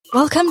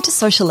Welcome to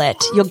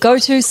Socialette, your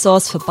go-to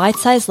source for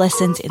bite-sized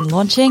lessons in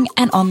launching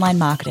and online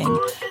marketing.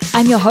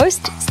 I'm your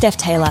host, Steph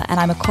Taylor, and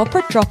I'm a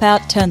corporate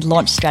dropout turned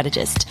launch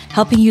strategist,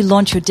 helping you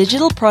launch your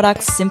digital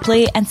products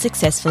simply and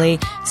successfully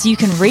so you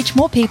can reach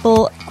more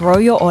people, grow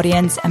your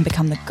audience, and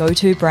become the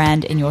go-to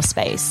brand in your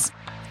space.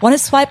 Want to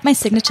swipe my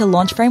signature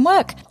launch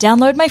framework?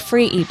 Download my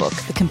free ebook,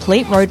 The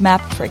Complete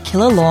Roadmap for a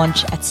Killer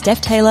Launch at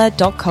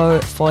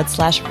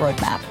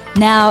stephtaylor.co/roadmap.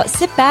 Now,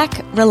 sit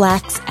back,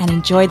 relax, and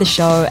enjoy the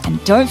show.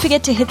 And don't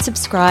forget to hit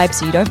subscribe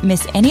so you don't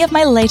miss any of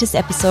my latest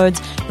episodes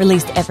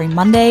released every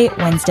Monday,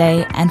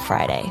 Wednesday, and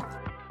Friday.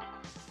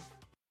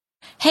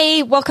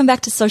 Hey, welcome back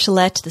to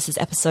Socialette. This is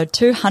episode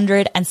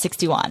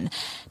 261.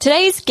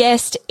 Today's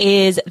guest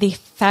is the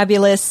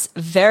fabulous,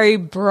 very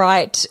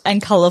bright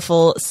and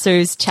colorful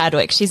Suze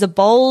Chadwick. She's a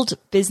bold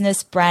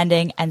business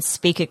branding and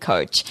speaker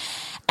coach.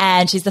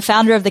 And she's the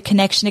founder of the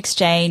Connection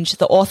Exchange,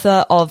 the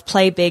author of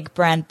Play Big,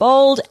 Brand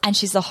Bold, and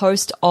she's the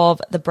host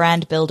of the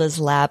Brand Builders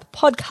Lab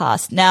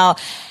podcast. Now,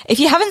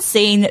 if you haven't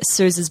seen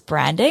Suze's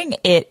branding,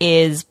 it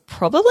is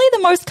probably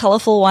the most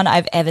colorful one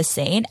I've ever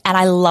seen, and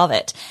I love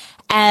it.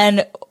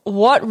 And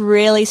what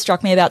really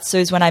struck me about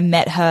Suze when I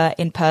met her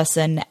in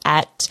person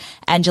at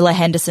Angela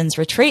Henderson's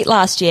retreat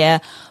last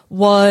year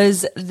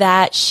was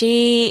that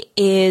she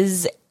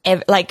is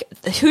like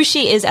who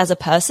she is as a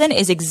person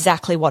is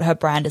exactly what her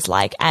brand is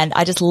like. And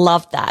I just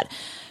loved that.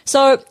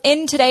 So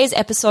in today's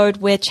episode,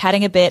 we're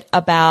chatting a bit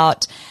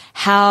about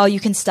how you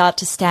can start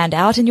to stand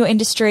out in your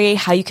industry,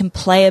 how you can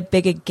play a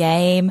bigger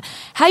game,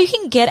 how you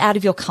can get out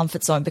of your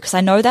comfort zone, because I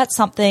know that's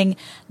something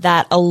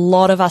that a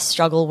lot of us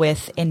struggle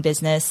with in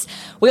business.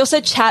 We also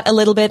chat a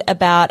little bit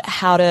about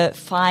how to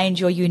find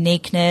your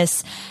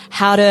uniqueness,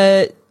 how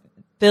to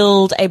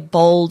build a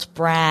bold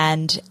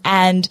brand,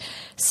 and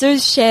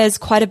Suze shares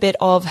quite a bit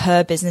of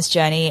her business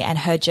journey and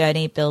her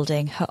journey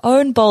building her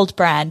own bold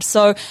brand.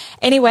 So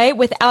anyway,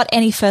 without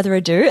any further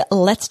ado,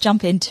 let's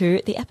jump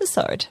into the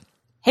episode.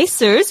 Hey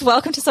Suze,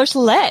 welcome to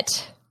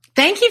Socialette.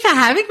 Thank you for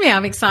having me.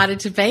 I'm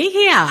excited to be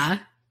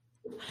here.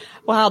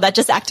 Wow, that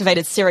just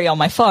activated Siri on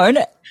my phone.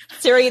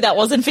 Siri, that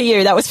wasn't for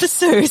you. That was for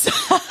Suze.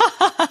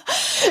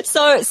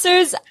 So,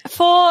 Suze,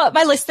 for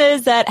my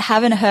listeners that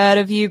haven't heard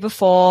of you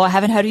before,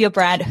 haven't heard of your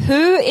brand,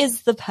 who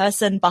is the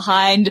person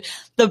behind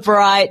the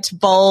bright,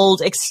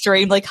 bold,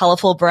 extremely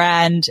colorful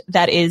brand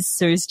that is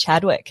Suze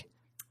Chadwick?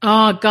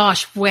 Oh,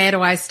 gosh, where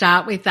do I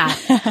start with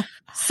that?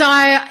 So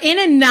in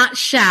a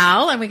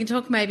nutshell, and we can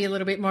talk maybe a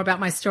little bit more about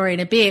my story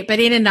in a bit, but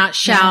in a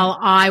nutshell,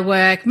 I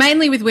work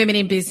mainly with women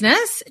in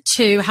business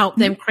to help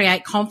them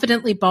create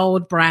confidently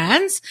bold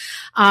brands.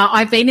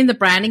 I've been in the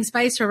branding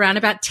space for around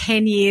about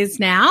 10 years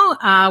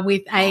now,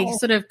 with a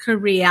sort of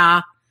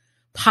career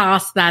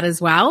past that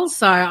as well.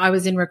 So I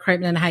was in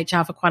recruitment and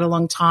HR for quite a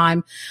long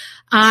time.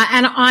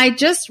 And I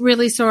just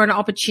really saw an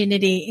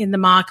opportunity in the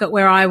market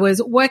where I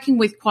was working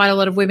with quite a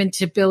lot of women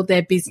to build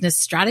their business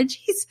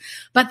strategies,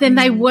 but then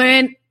they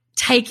weren't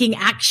taking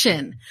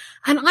action.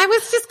 And I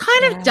was just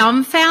kind of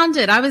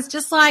dumbfounded. I was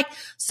just like,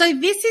 so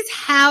this is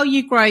how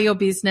you grow your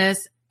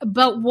business,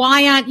 but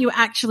why aren't you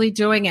actually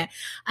doing it?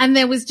 And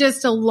there was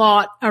just a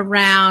lot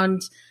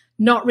around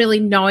not really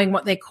knowing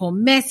what their core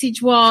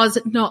message was,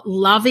 not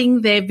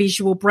loving their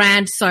visual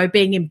brand, so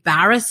being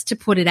embarrassed to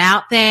put it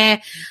out there.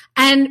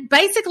 And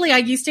basically, I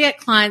used to get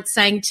clients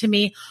saying to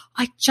me,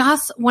 I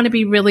just want to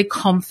be really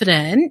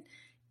confident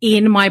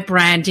in my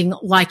branding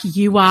like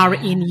you are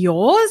in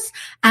yours,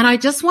 and I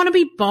just want to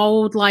be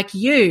bold like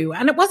you.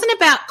 And it wasn't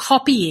about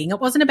copying. It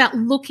wasn't about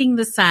looking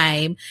the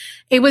same.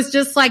 It was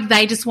just like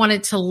they just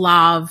wanted to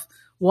love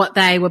what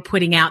they were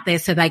putting out there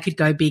so they could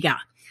go bigger.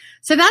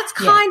 So that's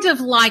kind of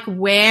like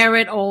where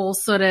it all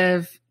sort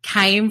of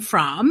came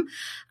from.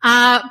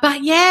 But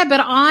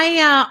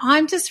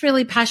I'm just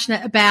really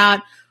passionate about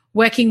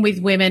working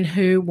with women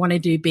who want to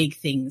do big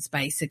things,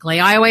 basically.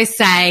 I always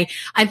say,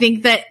 I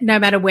think that no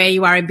matter where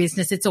you are in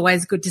business, it's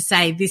always good to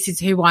say, this is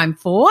who I'm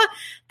for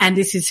and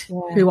this is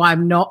who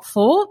I'm not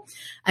for.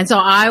 And so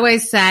I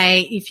always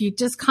say, if you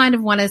just kind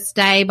of want to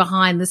stay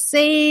behind the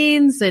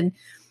scenes and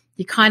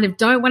you kind of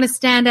don't want to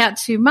stand out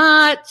too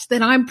much,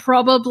 then I'm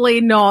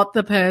probably not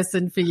the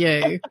person for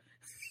you.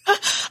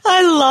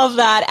 I love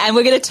that. And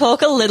we're going to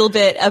talk a little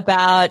bit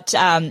about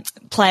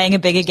playing a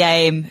bigger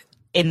game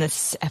in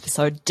this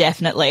episode,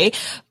 definitely.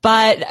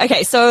 But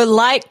okay, so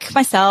like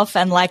myself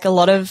and like a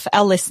lot of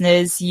our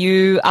listeners,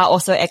 you are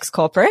also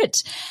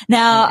ex-corporate.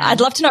 Now, I'd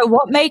love to know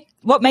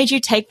what made you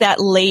take that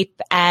leap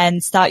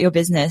and start your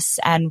business,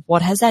 and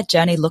what has that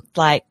journey looked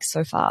like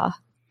so far?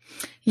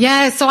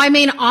 Yeah. So, I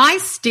mean, I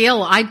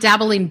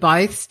dabble in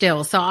both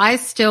still. So I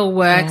still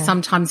work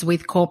sometimes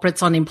with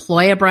corporates on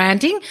employer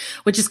branding,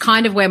 which is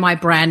kind of where my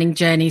branding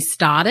journey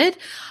started.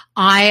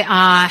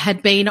 I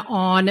had been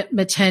on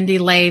maternity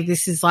leave.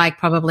 This is like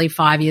probably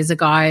 5 years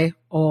ago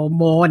or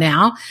more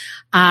now.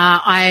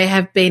 I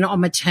have been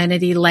on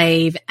maternity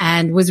leave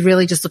and was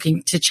really just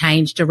looking to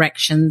change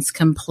directions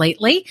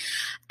completely.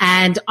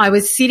 And I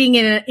was sitting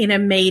in a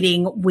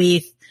meeting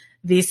with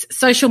this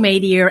social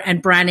media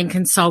and branding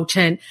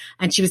consultant,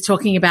 and she was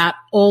talking about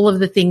all of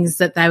the things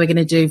that they were going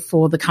to do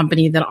for the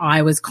company that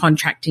I was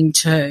contracting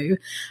to.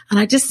 And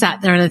I just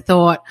sat there and I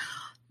thought,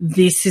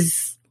 this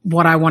is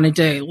what I want to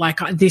do. Like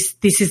this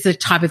is the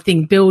type of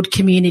thing, build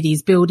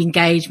communities, build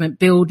engagement,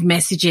 build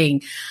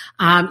messaging,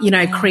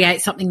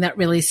 create something that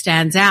really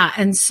stands out.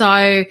 And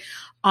so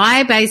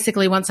I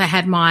basically, once I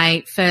had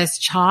my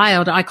first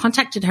child, I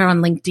contacted her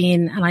on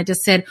LinkedIn and I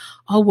just said,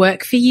 I'll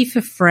work for you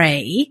for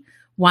free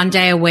 1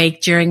 day a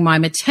week during my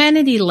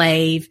maternity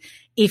leave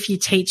if you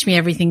teach me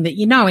everything that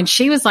you know. And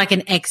she was like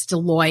an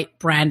ex-Deloitte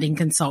branding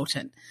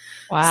consultant.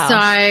 Wow.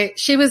 So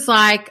she was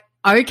like,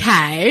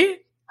 okay.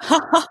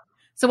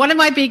 So one of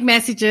my big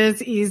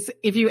messages is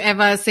if you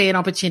ever see an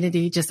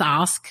opportunity, just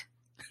ask.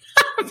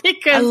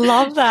 Because I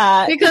love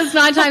that. Because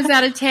 9 times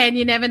out of 10,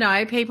 you never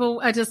know.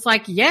 People are just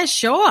like, yeah,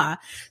 sure.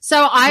 So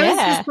I was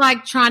just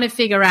like trying to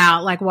figure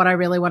out like what I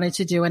really wanted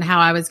to do and how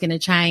I was going to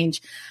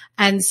change.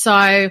 And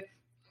so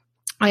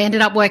I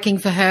ended up working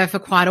for her for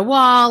quite a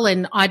while,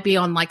 and I'd be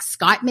on like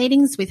Skype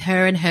meetings with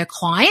her and her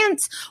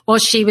clients while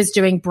she was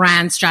doing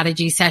brand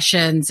strategy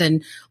sessions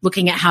and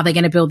looking at how they're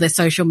going to build their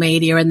social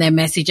media and their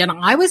message. And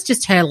I was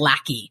just her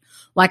lackey.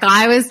 Like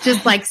I was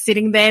just like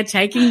sitting there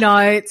taking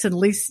notes and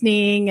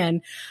listening.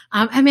 And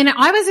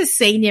I was a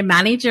senior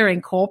manager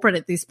in corporate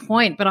at this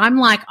point, but I'm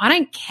like, I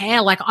don't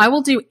care. Like I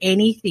will do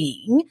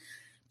anything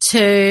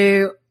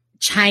to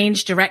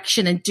change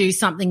direction and do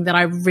something that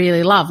I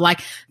really love.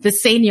 Like the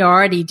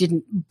seniority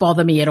didn't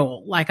bother me at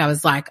all. Like I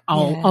was like,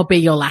 I'll be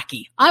your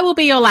lackey. I will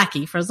be your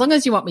lackey for as long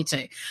as you want me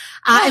to.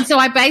 And so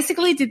I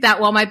basically did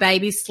that while my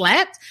baby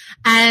slept.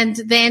 And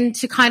then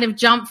to kind of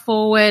jump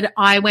forward,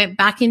 I went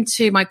back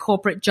into my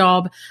corporate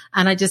job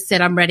and I just said,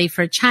 I'm ready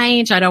for a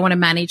change. I don't want to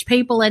manage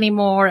people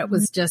anymore. It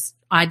was just,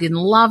 I didn't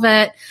love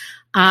it.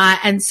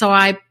 And so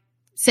I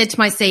said to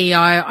my CEO,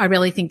 I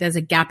really think there's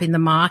a gap in the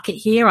market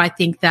here. I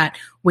think that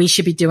we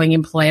should be doing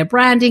employer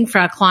branding for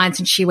our clients.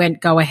 And she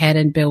went, go ahead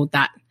and build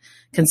that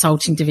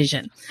consulting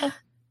division.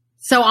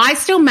 So I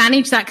still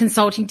manage that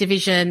consulting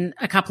division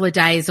a couple of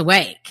days a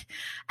week.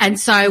 And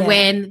so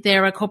when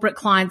there are corporate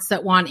clients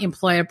that want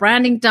employer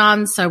branding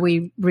done, so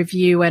we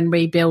review and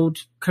rebuild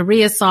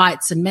career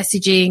sites and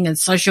messaging and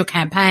social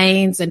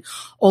campaigns and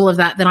all of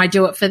that, then I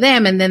do it for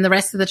them. And then the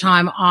rest of the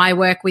time I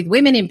work with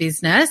women in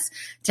business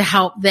to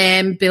help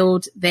them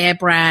build their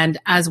brand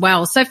as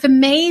well. So for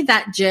me,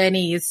 that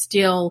journey is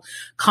still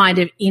kind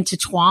of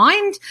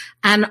intertwined,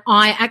 and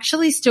I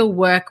actually still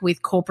work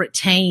with corporate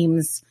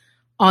teams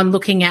on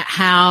looking at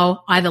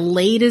how either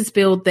leaders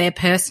build their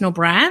personal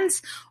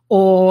brands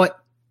or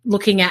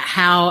looking at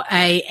how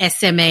a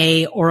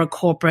SME or a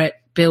corporate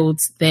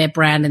builds their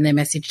brand and their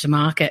message to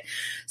market.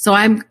 So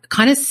I'm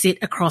kind of sit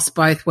across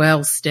both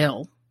worlds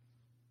still.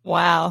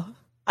 Wow.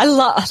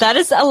 That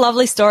is a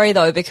lovely story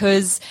though,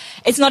 because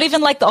it's not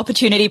even like the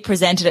opportunity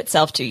presented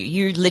itself to you.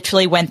 You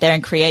literally went there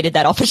and created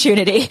that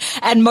opportunity,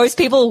 and most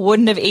people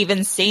wouldn't have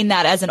even seen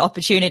that as an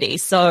opportunity.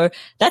 So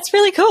that's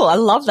really cool. I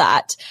love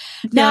that.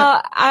 Yeah.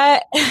 Now,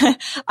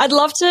 I'd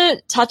love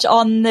to touch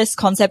on this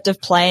concept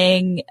of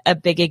playing a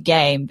bigger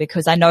game,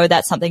 because I know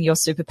that's something you're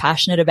super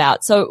passionate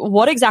about. So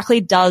what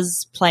exactly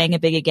does playing a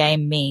bigger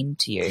game mean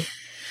to you?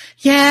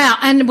 Yeah.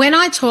 And when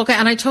I talk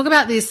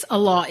about this a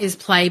lot, is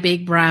play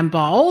big, brand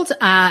bold.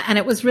 And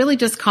it was really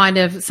just kind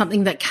of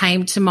something that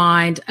came to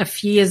mind a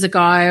few years ago.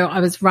 I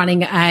was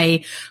running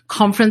a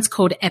conference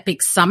called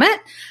Epic Summit,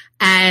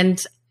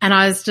 and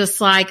I was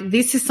just like,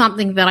 this is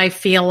something that I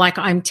feel like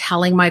I'm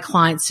telling my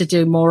clients to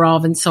do more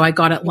of. And so I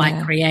got it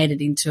like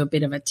created into a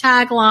bit of a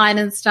tagline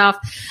and stuff.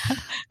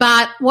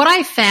 But what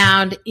I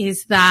found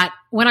is that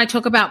when I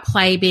talk about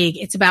play big,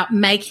 it's about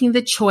making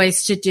the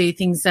choice to do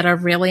things that are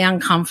really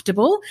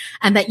uncomfortable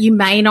and that you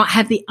may not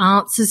have the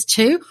answers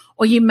to,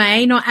 or you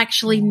may not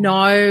actually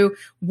know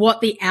what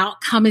the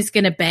outcome is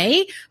going to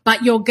be,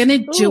 but you're going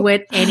to do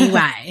it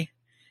anyway.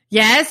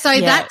 Yeah. So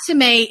that to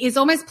me is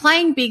almost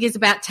playing big, is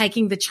about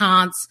taking the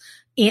chance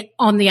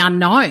on the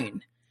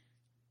unknown.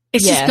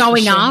 It's just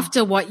going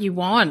after what you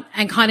want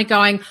and kind of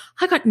going,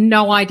 I got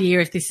no idea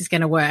if this is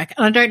going to work.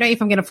 And I don't know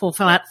if I'm going to fall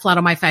flat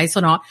on my face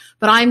or not,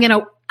 but I'm going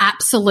to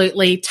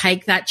absolutely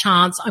take that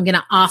chance. I'm going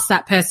to ask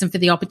that person for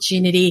the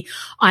opportunity.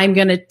 I'm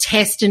going to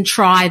test and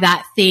try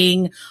that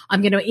thing.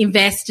 I'm going to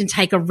invest and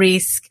take a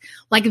risk.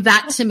 Like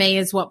that to me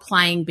is what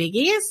playing big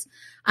is.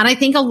 And I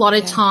think a lot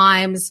of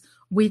times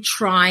we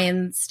try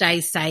and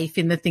stay safe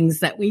in the things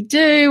that we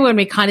do, and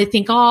we kind of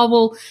think, oh,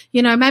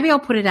 well, maybe I'll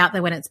put it out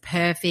there when it's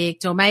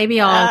perfect, or maybe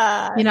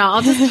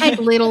I'll just take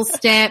little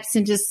steps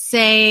and just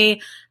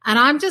see. And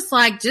I'm just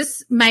like,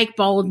 just make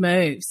bold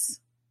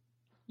moves.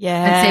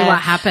 Yeah. And see what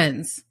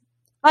happens.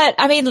 But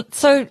I mean,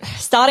 so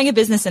starting a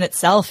business in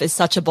itself is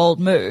such a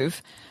bold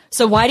move.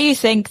 So why do you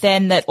think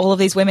then that all of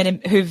these women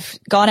who've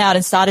gone out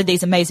and started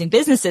these amazing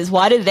businesses,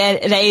 why did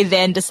they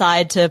then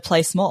decide to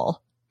play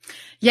small?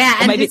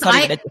 Yeah. Or maybe it's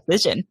not even a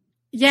decision.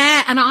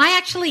 Yeah, and I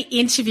actually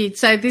interviewed,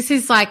 so this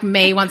is like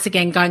me once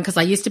again going, because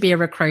I used to be a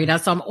recruiter,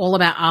 so I'm all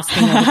about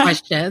asking all the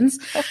questions,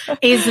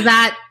 is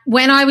that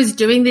when I was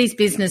doing these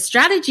business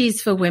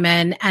strategies for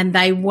women and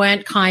they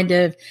weren't kind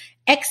of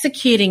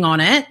executing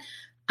on it,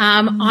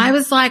 I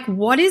was like,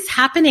 what is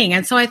happening?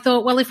 And so I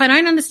thought, well, if I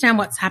don't understand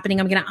what's happening,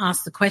 I'm going to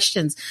ask the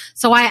questions.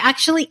 So I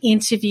actually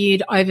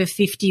interviewed over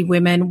 50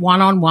 women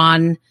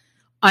one-on-one,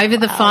 over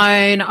the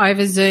phone,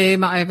 over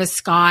Zoom, over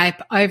Skype,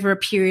 over a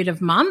period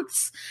of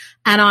months.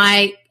 And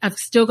I've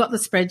still got the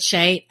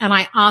spreadsheet, and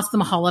I asked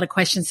them a whole lot of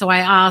questions. So I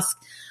asked,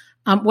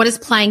 what does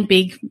playing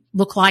big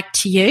look like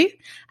to you?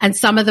 And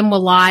some of them were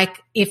like,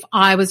 if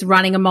I was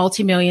running a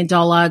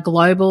multi-million-dollar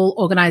global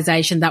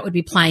organization, that would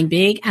be playing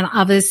big. And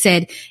others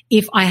said,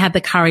 if I had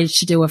the courage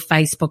to do a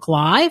Facebook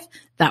Live,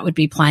 that would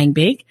be playing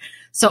big.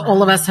 So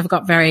all of us have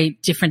got very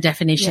different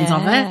definitions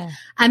of it.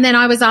 And then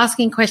I was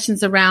asking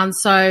questions around,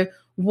 so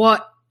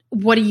what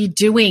are you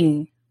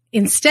doing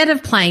instead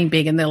of playing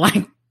big? And they're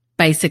like,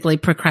 basically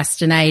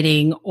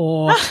procrastinating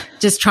or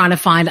just trying to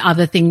find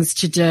other things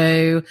to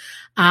do.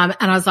 And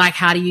I was like,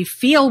 how do you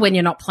feel when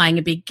you're not playing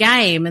a big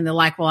game? And they're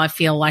like, well, I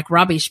feel like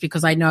rubbish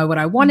because I know what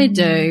I want to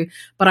do,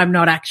 but I'm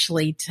not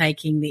actually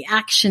taking the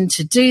action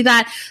to do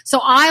that. So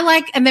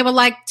and there were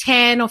like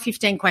 10 or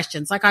 15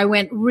 questions. Like I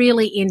went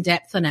really in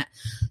depth on it.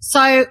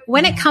 So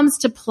when it comes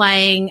to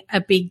playing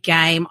a big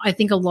game, I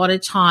think a lot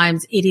of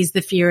times it is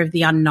the fear of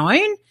the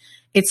unknown.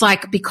 It's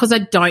like, because I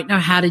don't know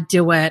how to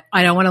do it,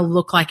 I don't want to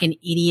look like an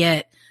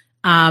idiot.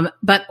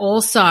 But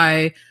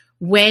also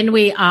when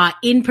we are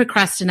in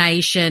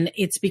procrastination,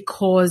 it's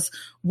because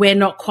we're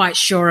not quite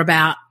sure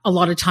about a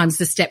lot of times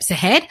the steps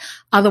ahead.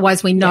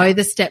 Otherwise we know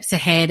the steps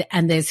ahead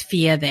and there's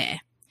fear there.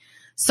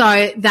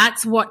 So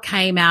that's what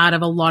came out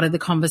of a lot of the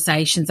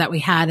conversations that we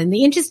had. And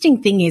the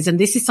interesting thing is, and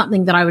this is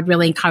something that I would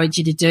really encourage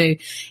you to do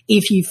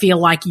if you feel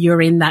like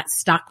you're in that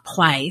stuck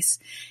place,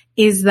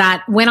 is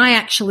that when I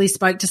actually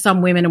spoke to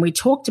some women and we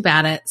talked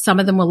about it, some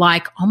of them were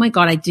like, oh my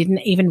God, I didn't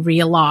even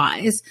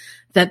realize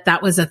that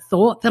that was a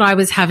thought that I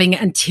was having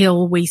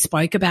until we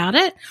spoke about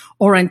it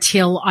or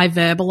until I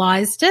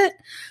verbalized it.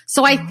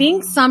 So I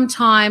think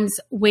sometimes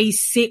we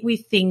sit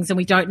with things and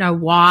we don't know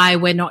why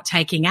we're not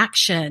taking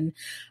action.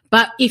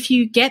 But if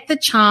you get the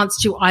chance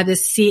to either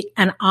sit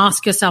and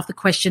ask yourself the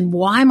question,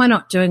 why am I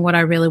not doing what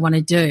I really want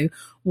to do?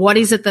 What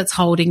is it that's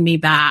holding me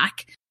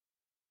back?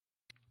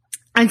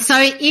 And so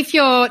if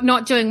you're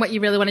not doing what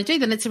you really want to do,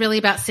 then it's really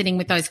about sitting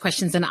with those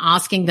questions and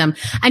asking them.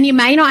 And you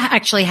may not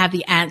actually have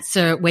the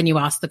answer when you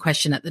ask the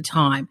question at the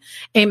time.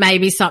 It may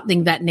be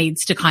something that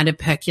needs to kind of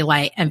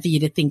percolate and for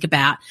you to think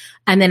about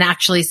and then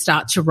actually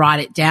start to write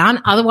it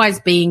down. Otherwise,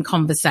 be in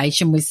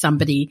conversation with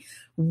somebody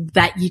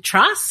that you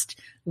trust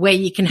where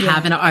you can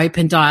have an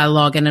open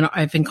dialogue and an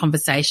open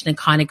conversation and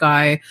kind of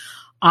go,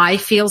 I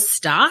feel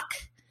stuck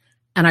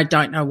and I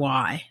don't know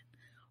why.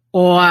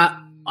 Or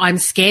I'm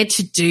scared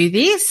to do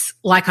this,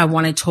 like I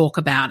want to talk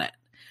about it.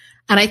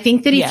 And I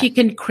think that if you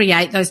can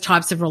create those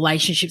types of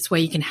relationships where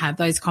you can have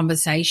those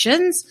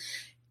conversations,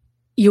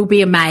 you'll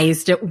be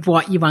amazed at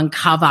what you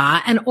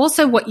uncover and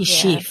also what you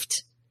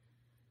shift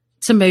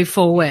to move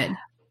forward.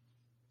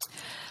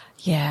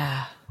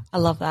 Yeah, I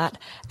love that.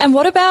 And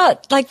what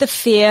about like the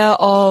fear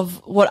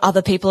of what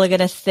other people are going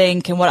to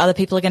think and what other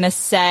people are going to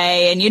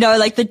say and,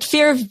 like the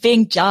fear of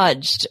being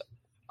judged?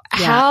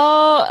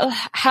 Yeah.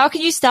 How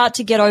can you start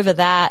to get over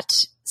that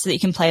so that you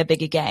can play a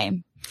bigger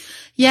game?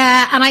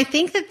 Yeah, and I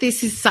think that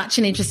this is such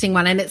an interesting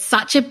one and it's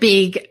such a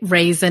big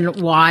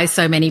reason why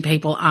so many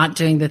people aren't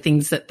doing the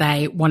things that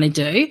they want to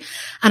do.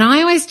 And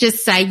I always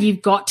just say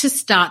you've got to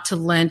start to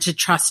learn to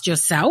trust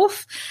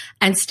yourself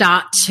and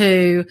start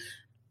to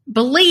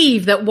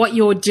believe that what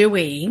you're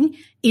doing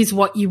is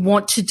what you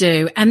want to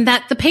do and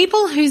that the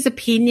people whose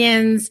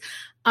opinions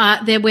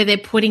where they're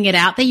putting it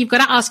out there, you've got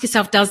to ask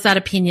yourself, does that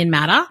opinion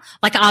matter?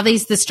 Like, are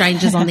these the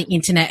strangers on the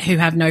internet who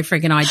have no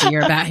friggin'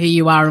 idea about who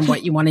you are and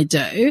what you want to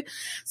do?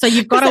 So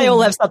you've got to. They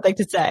all have something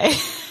to say.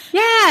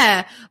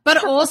 Yeah.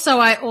 But also,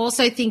 I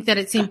also think that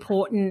it's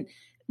important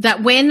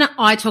that when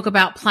I talk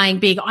about playing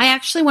big, I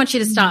actually want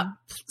you to start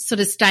sort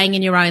of staying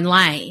in your own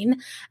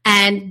lane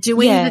and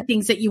doing the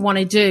things that you want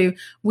to do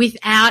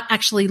without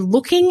actually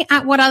looking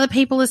at what other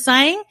people are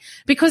saying.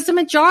 Because the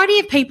majority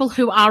of people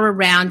who are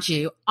around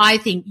you, I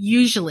think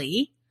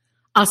usually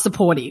are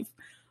supportive.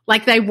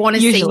 Like they want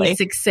to see you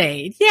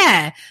succeed.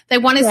 Yeah. They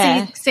want to see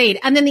you succeed.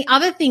 And then the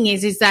other thing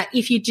is that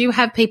if you do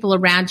have people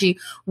around you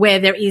where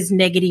there is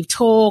negative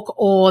talk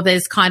or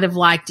there's kind of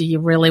like, do you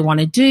really want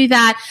to do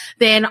that?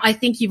 Then I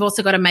think you've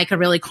also got to make a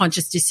really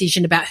conscious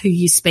decision about who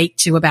you speak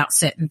to about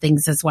certain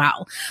things as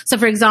well. So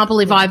for example,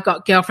 if I've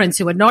got girlfriends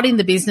who are not in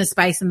the business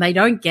space and they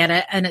don't get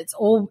it and it's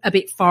all a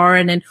bit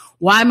foreign and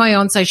why am I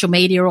on social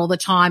media all the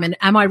time and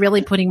am I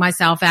really putting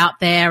myself out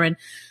there and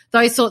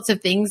those sorts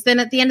of things, then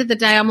at the end of the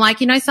day, I'm like,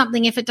 you know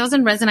something, if it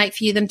doesn't resonate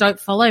for you, then don't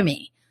follow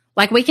me.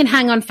 Like we can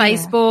hang on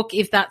Facebook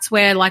if that's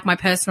where like my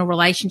personal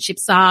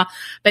relationships are.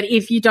 But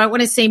if you don't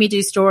want to see me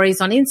do stories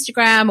on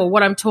Instagram or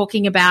what I'm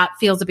talking about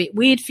feels a bit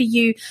weird for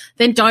you,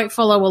 then don't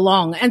follow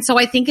along. And so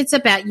I think it's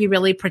about you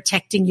really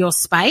protecting your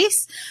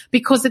space,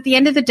 because at the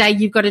end of the day,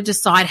 you've got to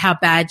decide how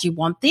bad you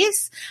want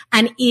this.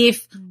 And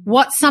if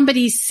what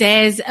somebody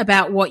says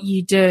about what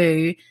you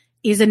do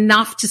is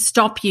enough to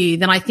stop you,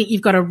 then I think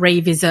you've got to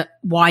revisit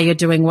why you're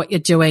doing what you're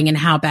doing and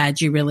how bad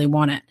you really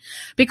want it.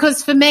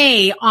 Because for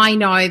me, I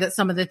know that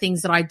some of the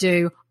things that I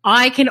do,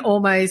 I can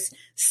almost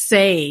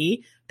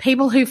see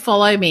people who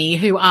follow me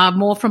who are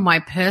more from my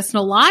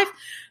personal life.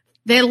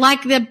 They're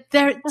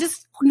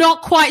just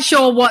not quite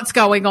sure what's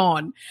going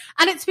on.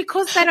 And it's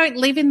because they don't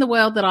live in the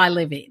world that I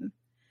live in.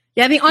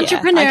 Yeah, the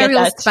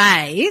entrepreneurial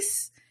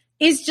space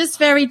is just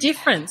very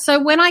different.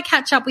 So when I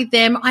catch up with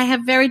them, I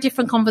have very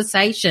different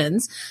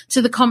conversations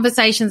to the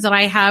conversations that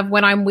I have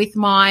when I'm with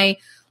my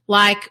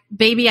like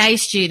BBA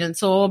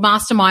students or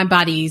mastermind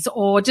buddies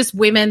or just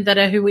women that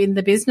are who in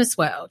the business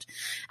world.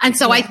 And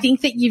so I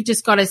think that you've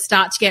just got to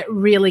start to get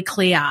really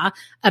clear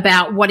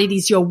about what it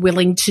is you're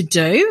willing to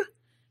do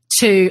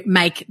to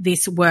make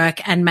this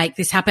work and make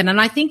this happen. And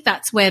I think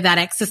that's where that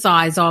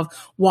exercise of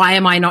why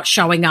am I not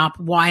showing up?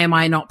 Why am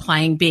I not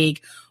playing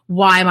big?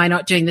 Why am I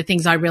not doing the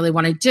things I really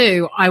want to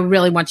do? I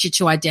really want you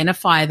to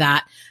identify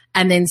that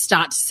and then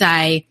start to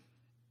say,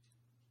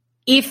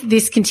 if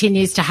this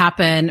continues to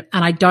happen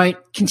and I don't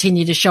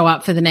continue to show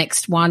up for the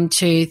next 1,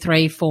 2,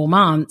 3, 4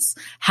 months,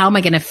 how am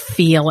I going to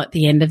feel at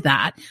the end of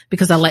that?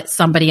 Because I let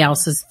somebody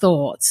else's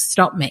thoughts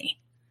stop me.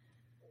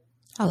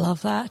 I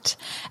love that.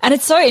 And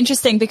it's so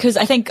interesting because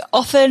I think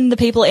often the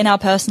people in our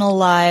personal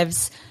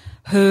lives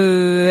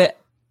who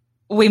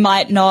we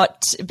might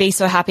not be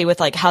so happy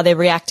with like how they're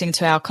reacting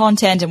to our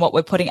content and what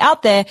we're putting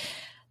out there,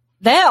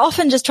 they're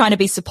often just trying to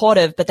be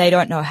supportive, but they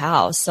don't know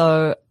how.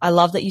 So I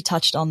love that you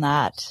touched on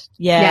that.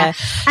 Yeah.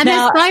 And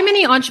there's so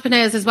many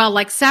entrepreneurs as well.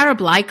 Like Sarah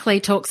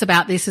Blakely talks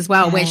about this as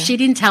well, where she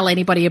didn't tell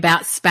anybody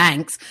about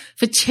Spanx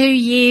for 2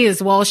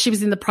 years while she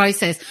was in the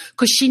process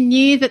because she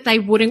knew that they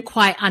wouldn't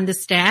quite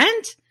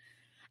understand.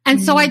 And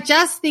so I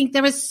just think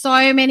there are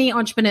so many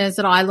entrepreneurs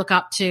that I look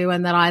up to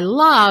and that I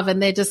love,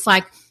 and they're just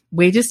like,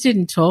 we just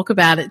didn't talk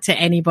about it to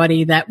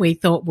anybody that we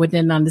thought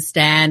wouldn't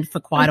understand for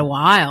quite a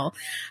while.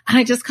 And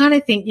I just kind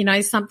of think, you know,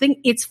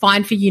 it's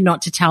fine for you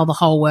not to tell the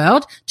whole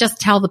world.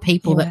 Just tell the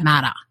people that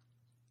matter.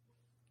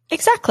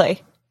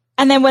 Exactly.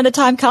 And then when the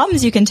time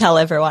comes, you can tell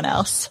everyone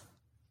else.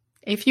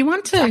 If you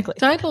want to. Exactly.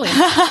 Totally.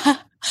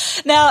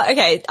 Now,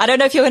 okay, I don't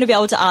know if you're going to be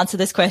able to answer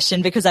this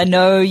question because I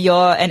know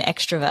you're an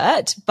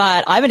extrovert,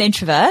 but I'm an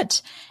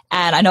introvert.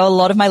 And I know a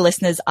lot of my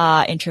listeners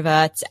are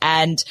introverts,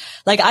 and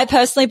like I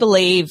personally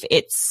believe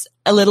it's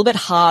a little bit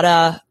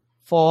harder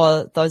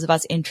for those of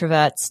us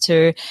introverts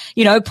to,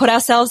 you know, put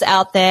ourselves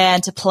out there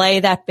and to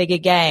play that bigger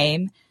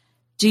game.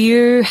 Do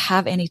you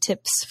have any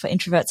tips for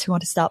introverts who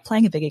want to start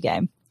playing a bigger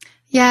game?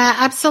 Yeah,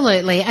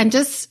 absolutely. And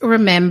just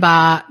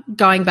remember,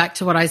 going back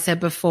to what I said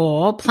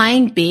before,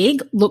 playing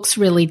big looks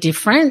really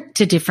different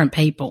to different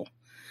people.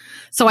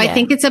 So I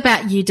think it's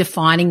about you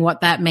defining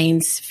what that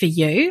means for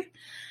you.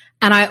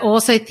 And I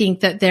also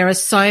think that there are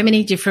so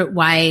many different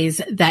ways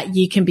that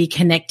you can be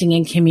connecting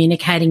and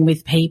communicating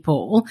with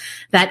people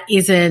that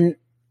isn't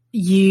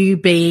you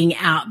being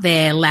out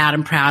there loud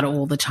and proud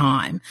all the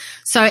time.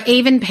 So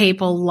even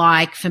people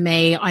like, for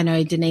me, I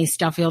know Denise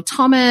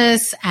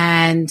Duffield-Thomas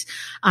and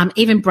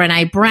even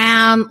Brené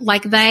Brown,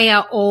 like they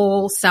are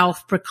all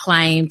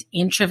self-proclaimed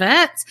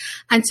introverts.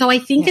 And so I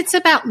think it's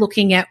about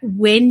looking at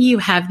when you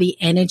have the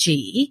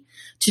energy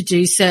to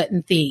do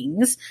certain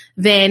things,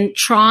 then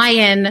try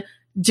and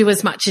do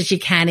as much as you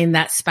can in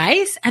that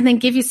space and then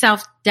give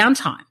yourself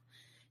downtime.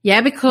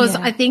 Yeah, because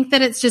I think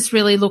that it's just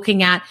really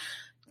looking at,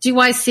 do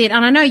I sit,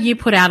 and I know you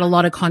put out a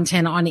lot of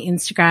content on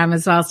Instagram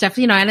as well, Steph,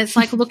 you know, and it's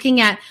like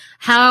looking at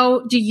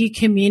how do you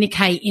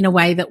communicate in a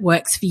way that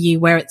works for you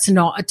where it's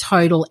not a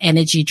total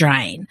energy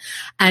drain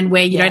and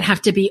where you don't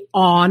have to be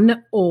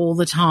on all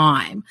the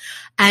time.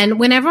 And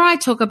whenever I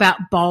talk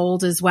about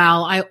bold as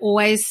well, I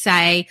always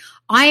say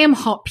I am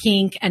hot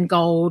pink and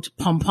gold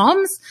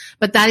pom-poms,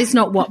 but that is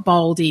not what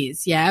bold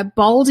is. Yeah.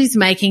 Bold is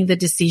making the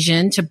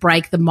decision to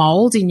break the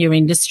mold in your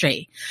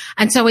industry.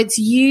 And so it's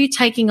you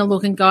taking a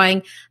look and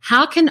going,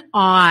 how can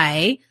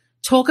I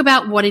talk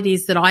about what it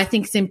is that I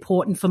think is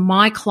important for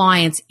my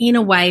clients in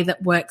a way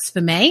that works for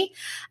me?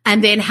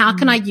 And then how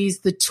can I use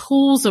the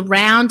tools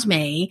around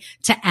me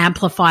to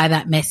amplify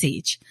that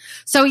message?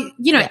 So,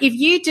 you know, if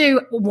you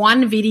do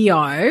one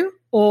video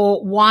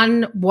or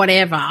one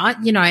whatever,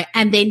 you know,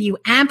 and then you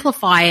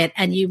amplify it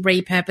and you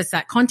repurpose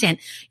that content,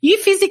 you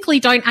physically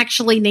don't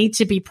actually need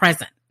to be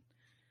present.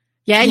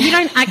 Yeah, you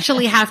don't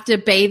actually have to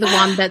be the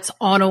one that's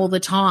on all the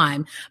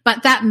time,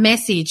 but that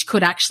message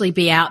could actually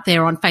be out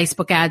there on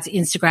Facebook ads,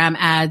 Instagram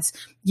ads.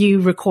 You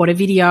record a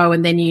video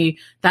and then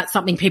that's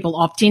something people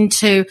opt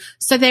into.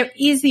 So there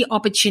is the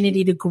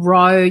opportunity to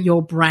grow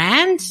your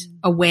brand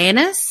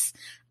awareness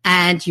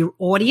and your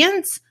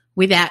audience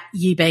without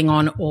you being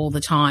on all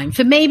the time.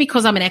 For me,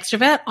 because I'm an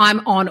extrovert,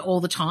 I'm on all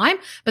the time,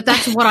 but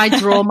that's what I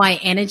draw my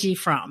energy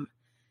from.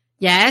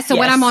 Yeah. So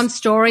when I'm on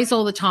stories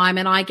all the time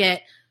and I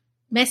get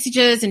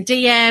messages and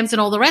DMs and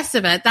all the rest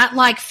of it, that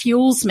like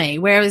fuels me.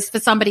 Whereas for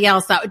somebody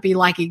else, that would be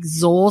like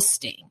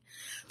exhausting.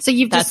 So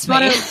you've just got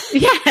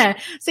to,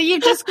 So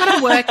you've just got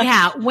to work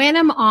out, when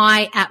am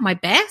I at my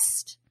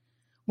best?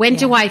 When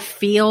do I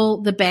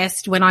feel the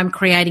best when I'm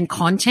creating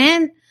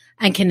content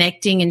and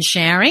connecting and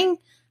sharing?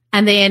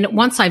 And then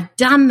once I've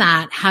done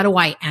that, how do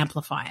I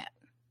amplify it?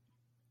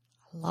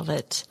 I love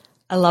it.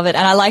 I love it.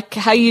 And I like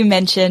how you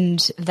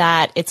mentioned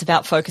that it's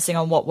about focusing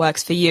on what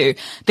works for you.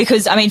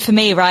 Because, I mean, for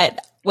me, right,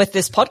 with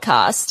this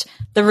podcast,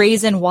 the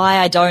reason why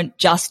I don't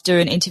just do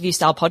an interview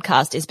style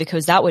podcast is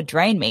because that would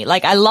drain me.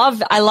 Like I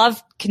love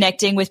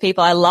connecting with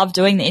people. I love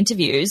doing the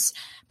interviews,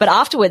 but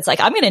afterwards, like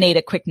I'm going to need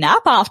a quick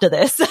nap after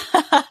this.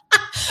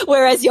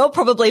 Whereas you'll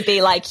probably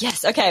be like,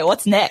 yes, okay,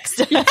 what's next?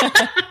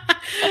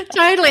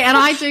 Totally. And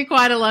I do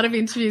quite a lot of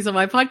interviews on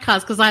my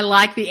podcast because I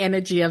like the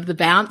energy of the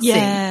bouncing.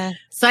 Yeah.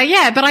 So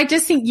but I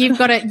just think you've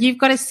got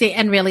to sit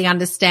and really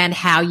understand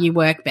how you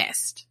work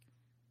best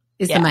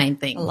is the main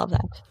thing. I love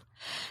that.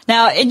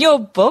 Now, in your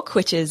book,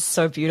 which is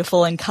so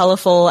beautiful and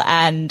colorful,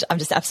 and I'm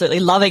just absolutely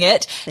loving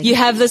it, you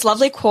have this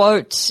lovely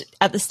quote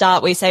at the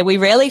start where you say, we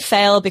rarely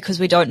fail because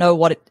we don't know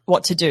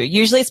what to do.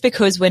 Usually it's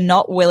because we're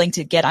not willing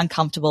to get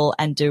uncomfortable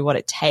and do what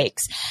it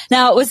takes.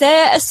 Now, was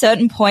there a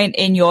certain point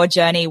in your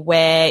journey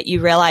where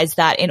you realized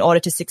that in order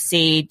to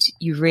succeed,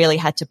 you really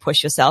had to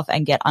push yourself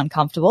and get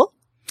uncomfortable?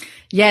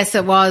 Yes,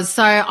 it was.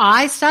 So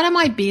I started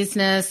my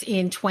business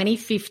in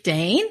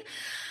 2015,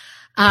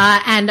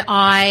 and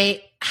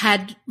I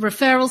had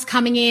referrals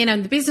coming in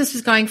and the business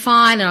was going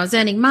fine and I was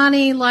earning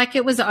money. Like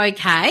it was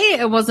okay.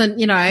 It wasn't,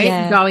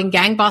 going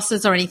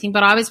gangbusters or anything,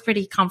 but I was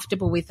pretty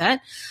comfortable with it.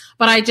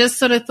 But I just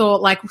sort of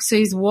thought like,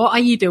 Suze, what are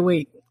you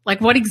doing?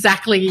 Like, what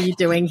exactly are you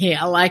doing here?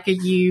 Like, are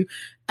you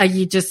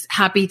just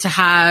happy to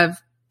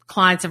have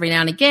clients every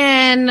now and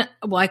again?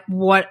 Like,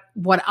 what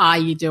are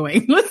you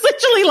doing? It's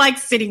literally like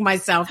sitting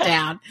myself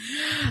down.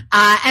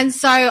 And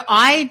so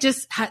I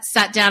just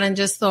sat down and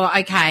just thought,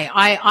 okay,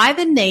 I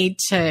either need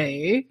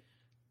to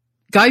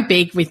go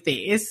big with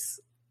this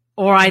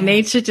or I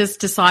need to just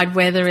decide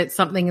whether it's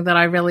something that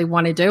I really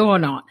want to do or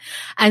not.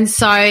 And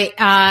so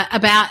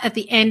about at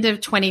the end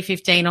of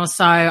 2015 or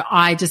so,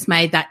 I just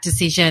made that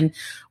decision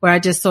where I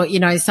just thought,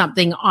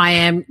 something, I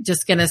am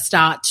just going to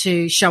start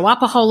to show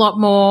up a whole lot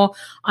more.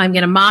 I'm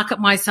going to market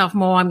myself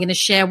more. I'm going to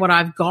share what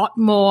I've got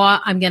more.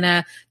 I'm going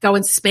to go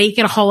and speak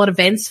at a whole lot of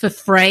events for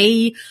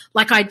free.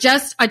 Like I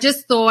just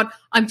thought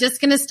I'm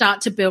just going to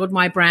start to build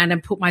my brand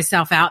and put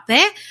myself out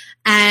there.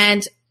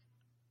 And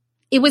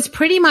it was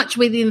pretty much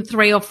within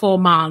 3 or 4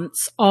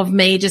 months of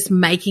me just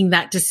making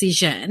that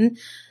decision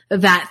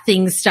that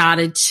things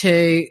started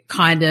to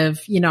kind of,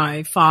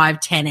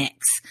 5-10x.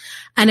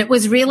 And it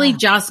was really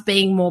just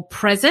being more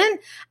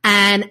present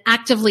and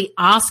actively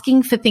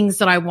asking for things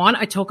that I want.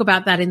 I talk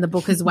about that in the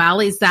book as well,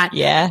 is that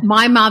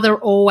my mother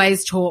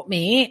always taught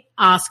me,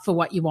 ask for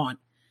what you want.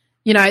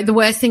 The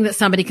worst thing that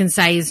somebody can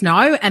say is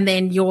no, and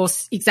then you're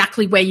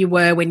exactly where you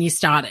were when you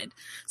started.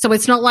 So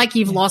it's not like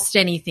you've lost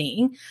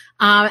anything.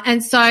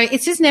 And so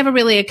it's just never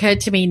really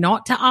occurred to me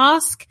not to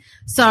ask.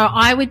 So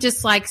I would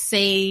just like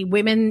see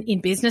women in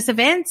business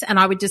events and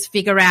I would just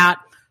figure out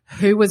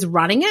who was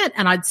running it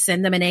and I'd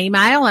send them an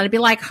email and I'd be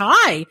like,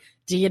 hi,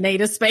 do you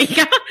need a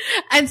speaker?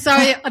 And so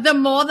the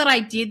more that I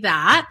did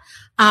that,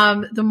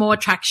 the more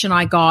traction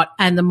I got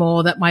and the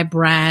more that my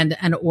brand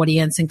and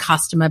audience and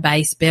customer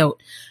base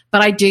built.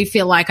 But I do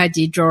feel like I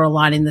did draw a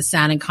line in the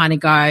sand and kind of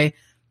go,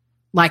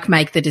 like,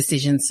 make the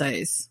decision,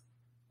 Suze.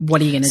 What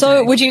are you going to do?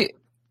 So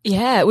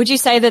would you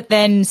say that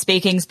then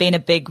speaking's been a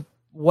big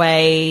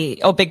way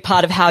or big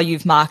part of how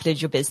you've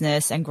marketed your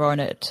business and grown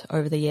it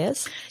over the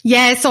years?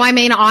 Yeah. So, I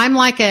mean, I'm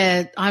like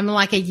a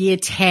year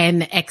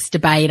 10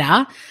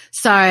 ex-debater.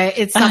 So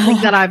it's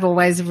something that I've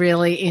always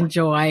really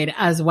enjoyed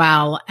as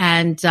well.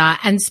 And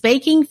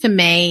speaking for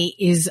me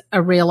is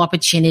a real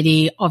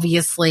opportunity,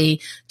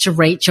 obviously, to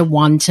reach a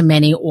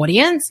one-to-many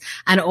audience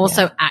and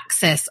also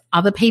access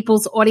other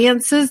people's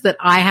audiences that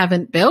I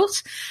haven't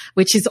built,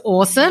 which is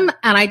awesome.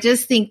 And I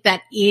just think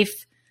that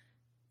if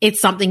it's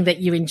something that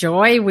you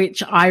enjoy,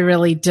 which I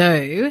really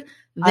do,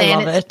 then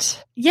I love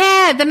it.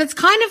 Yeah, then it's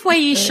kind of where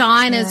you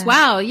shine as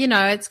well.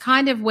 It's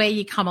kind of where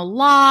you come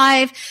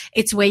alive.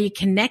 It's where you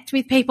connect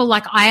with people.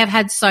 Like I have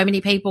had so many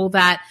people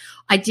that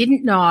I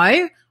didn't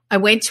know. I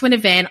went to an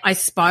event, I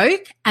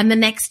spoke, and the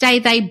next day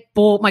they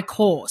bought my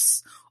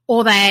course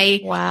or they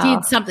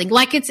did something.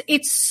 Like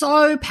it's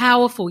so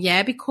powerful,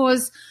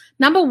 because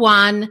number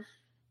one,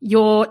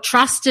 you're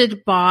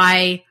trusted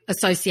by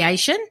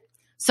association.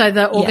 So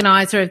the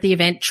organizer of the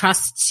event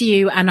trusts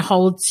you and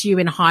holds you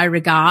in high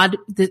regard,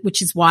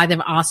 which is why they've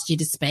asked you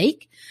to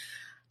speak.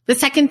 The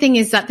second thing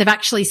is that they've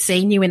actually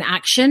seen you in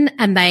action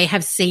and they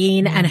have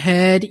seen and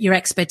heard your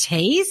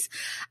expertise.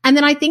 And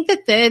then I think the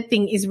third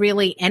thing is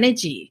really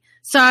energy.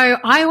 So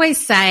I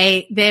always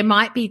say there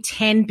might be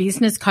 10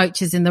 business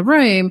coaches in the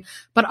room,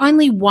 but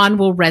only one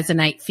will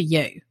resonate for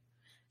you.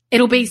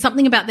 It'll be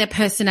something about their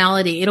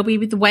personality. It'll be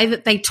the way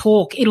that they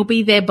talk. It'll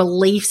be their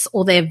beliefs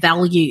or their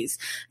values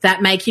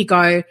that make you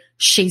go,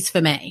 she's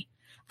for me.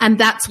 And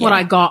that's what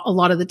I got a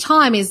lot of the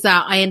time, is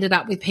that I ended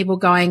up with people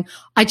going,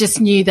 I just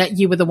knew that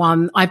you were the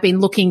one. I've been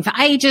looking for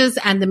ages,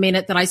 and the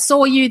minute that I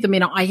saw you, the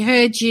minute I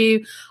heard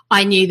you,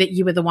 I knew that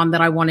you were the one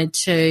that I wanted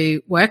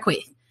to work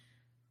with.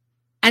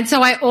 And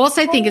so I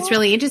also think it's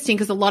really interesting,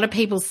 because a lot of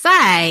people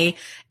say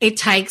it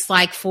takes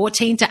like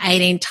 14 to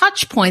 18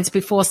 touch points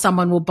before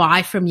someone will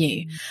buy from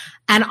you.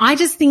 And I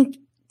just think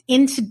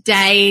in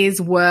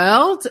today's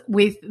world,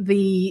 with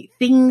the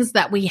things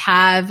that we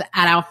have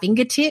at our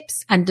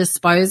fingertips and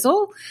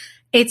disposal,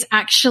 it's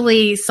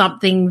actually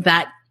something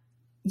that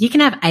you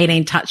can have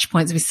 18 touch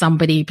points with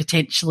somebody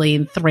potentially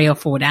in 3 or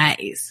 4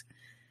 days.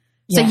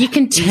 So you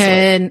can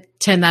turn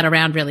that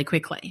around really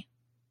quickly.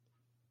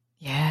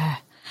 Yeah.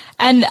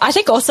 And I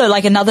think also,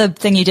 like, another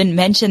thing you didn't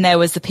mention there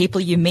was the people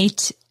you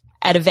meet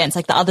at events,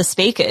 like the other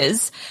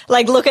speakers.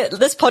 Like, look at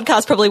this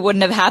podcast probably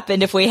wouldn't have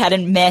happened if we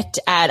hadn't met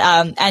at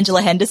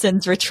Angela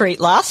Henderson's retreat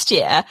last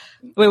year,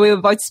 where we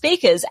were both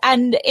speakers.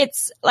 And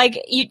it's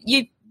like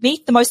you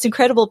meet the most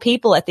incredible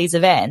people at these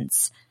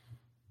events.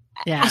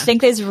 Yeah. I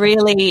think there's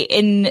really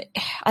in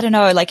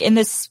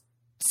this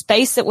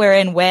space that we're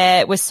in,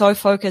 where we're so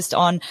focused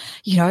on,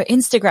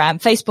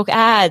 Instagram, Facebook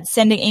ads,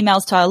 sending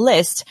emails to our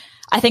list.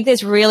 I think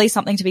there's really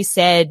something to be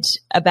said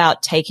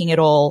about taking it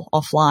all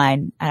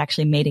offline and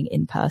actually meeting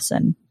in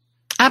person.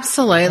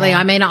 Absolutely. Yeah.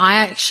 I mean,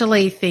 I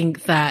actually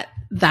think that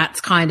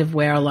that's kind of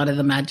where a lot of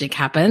the magic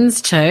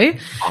happens too.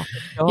 Oh,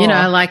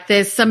 sure. Like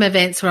there's some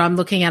events where I'm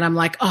looking at, I'm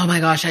like, oh my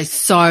gosh, I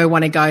so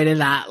want to go to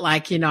that.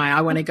 Like,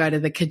 I want to go to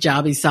the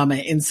Kajabi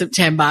Summit in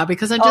September,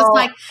 because I'm just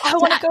I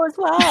want to go as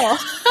well.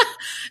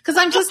 Because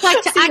I'm just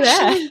like to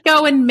actually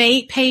go and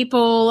meet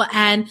people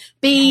and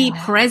be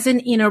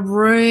present in a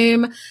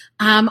room.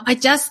 I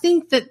just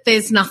think that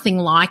there's nothing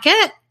like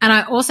it. And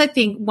I also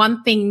think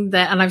one thing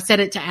that, and I've said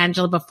it to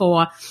Angela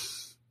before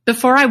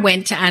I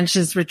went to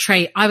Angela's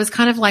retreat, I was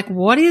kind of like,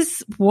 what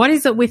is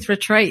it with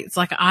retreats?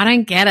 Like, I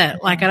don't get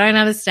it. Like, I don't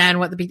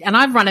understand and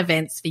I've run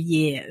events for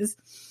years.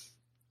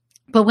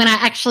 But when I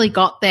actually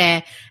got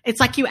there,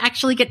 it's like you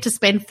actually get to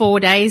spend 4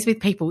 days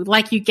with people.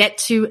 Like, you get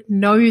to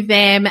know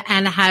them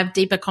and have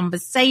deeper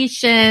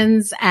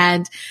conversations.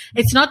 And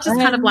it's not just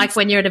kind of like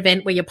when you're at an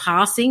event where you're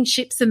passing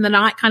ships in the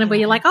night, kind of where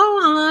you're like,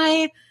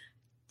 oh,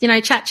 hi,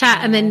 chat,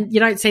 and then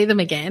you don't see them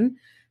again.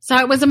 So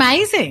it was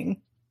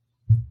amazing.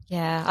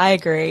 Yeah, I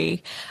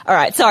agree. All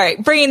right. Sorry.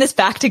 Bringing this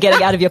back to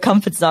getting out of your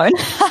comfort zone.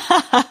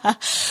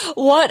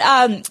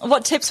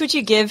 What tips would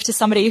you give to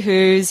somebody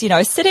who's,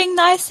 sitting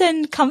nice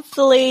and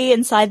comfortably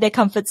inside their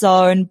comfort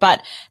zone,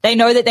 but they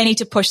know that they need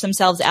to push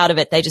themselves out of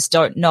it? They just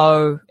don't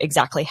know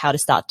exactly how to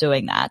start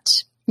doing that.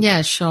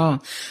 Yeah, sure.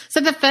 So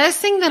the first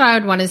thing that I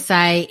would want to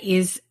say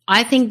is,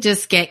 I think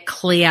just get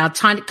clear,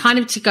 kind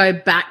of to go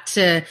back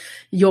to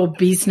your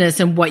business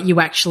and what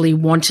you actually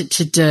want it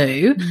to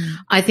do.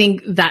 I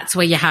think that's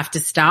where you have to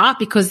start,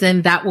 because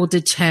then that will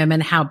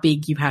determine how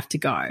big you have to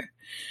go.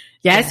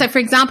 Yeah. So for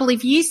example,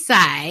 if you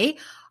say,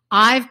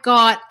 I've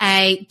got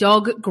a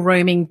dog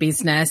grooming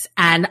business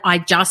and I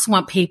just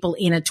want people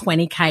in a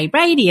 20K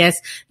radius,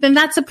 then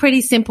that's a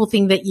pretty simple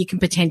thing that you can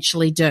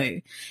potentially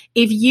do.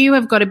 If you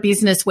have got a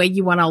business where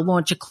you want to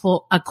launch a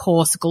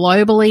course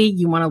globally,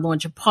 you want to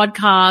launch a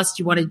podcast,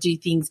 you want to do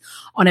things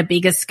on a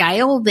bigger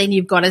scale, then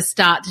you've got to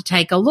start to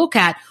take a look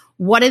at,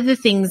 what are the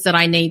things that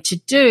I need to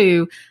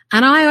do?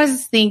 And I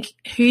always think,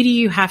 who do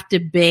you have to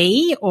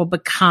be or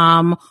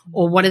become,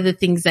 or what are the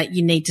things that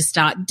you need to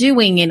start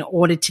doing in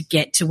order to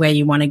get to where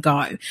you want to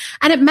go?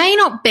 And it may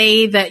not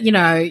be that,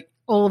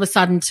 all of a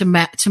sudden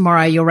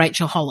tomorrow you're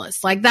Rachel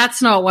Hollis. Like,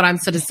 that's not what I'm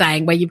sort of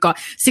saying, where you've got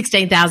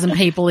 16,000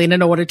 people in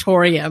an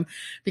auditorium,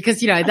 because,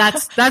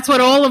 that's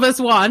what all of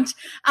us want.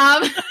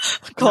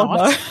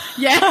 God,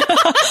 yeah.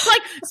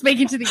 Like,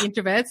 speaking to the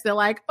introverts, they're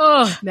like,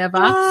 oh,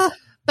 never.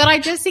 But I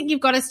just think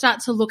you've got to start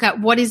to look at,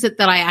 what is it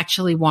that I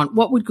actually want?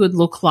 What would good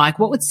look like?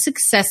 What would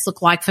success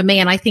look like for me?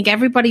 And I think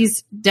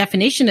everybody's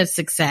definition of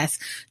success,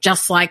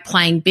 just like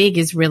playing big,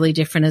 is really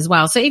different as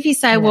well. So if you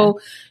say, well,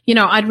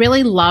 I'd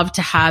really love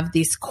to have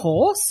this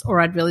course,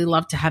 or I'd really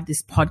love to have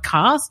this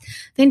podcast,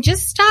 then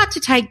just start to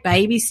take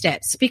baby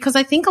steps, because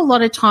I think a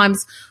lot of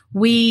times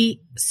we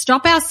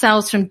stop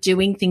ourselves from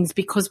doing things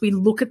because we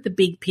look at the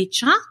big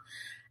picture.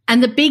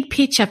 And the big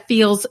picture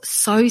feels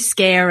so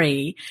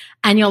scary.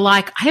 And you're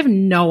like, I have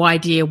no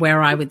idea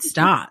where I would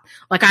start.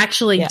 Like, I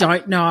actually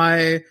don't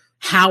know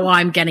how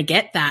I'm going to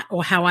get that,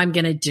 or how I'm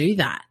going to do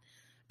that.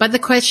 But the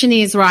question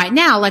is right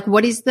now, like,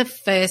 what is the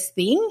first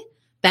thing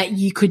that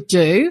you could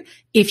do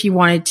if you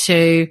wanted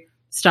to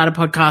start a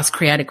podcast,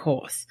 create a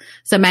course?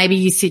 So maybe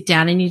you sit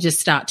down and you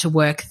just start to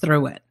work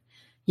through it.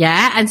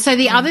 Yeah. And so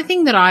the other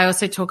thing that I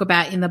also talk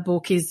about in the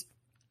book is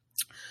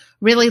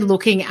really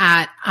looking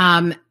at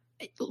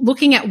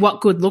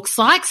what good looks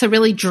like. So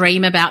really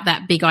dream about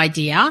that big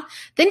idea,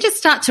 then just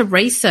start to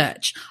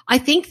research. I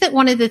think that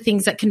one of the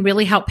things that can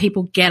really help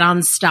people get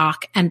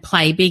unstuck and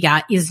play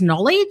bigger is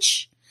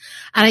knowledge.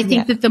 And I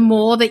think that the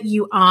more that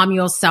you arm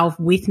yourself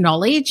with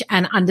knowledge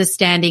and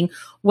understanding,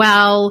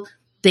 well,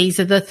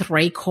 these are the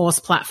 3 course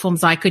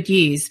platforms I could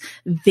use.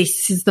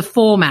 This is the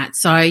format.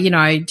 So, you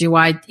know,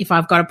 if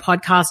I've got a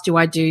podcast, do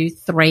I do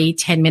 3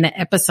 10-minute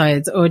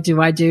episodes, or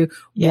do I do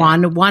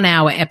one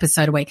 1-hour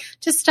episode a week?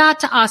 Just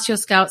start to ask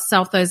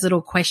yourself those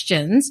little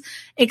questions,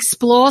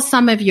 explore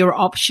some of your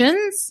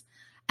options,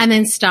 and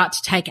then start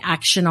to take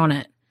action on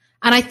it.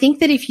 And I think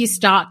that if you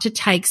start to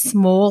take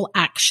small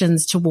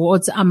actions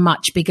towards a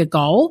much bigger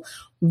goal,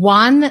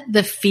 one,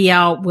 the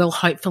fear will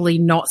hopefully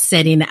not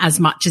set in as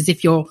much as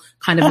if you're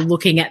kind of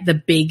looking at the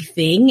big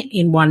thing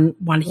in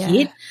one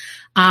hit.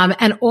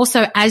 And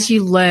also as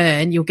you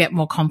learn, you'll get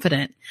more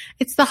confident.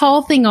 It's the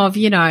whole thing of,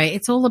 you know,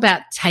 it's all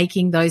about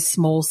taking those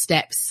small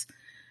steps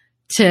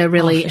to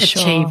really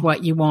achieve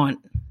what you want.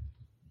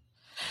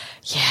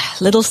 Yeah,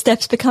 little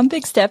steps become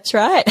big steps,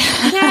 right?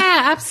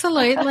 Yeah,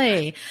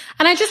 absolutely.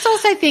 And I just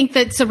also think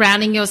that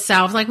surrounding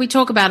yourself, like we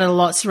talk about it a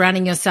lot,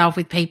 surrounding yourself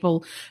with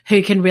people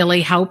who can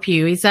really help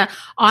you, is that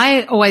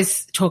I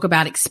always talk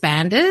about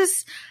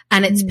expanders,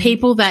 and it's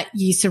people that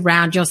you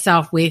surround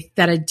yourself with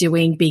that are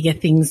doing bigger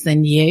things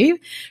than you,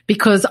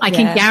 because I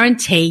can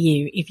guarantee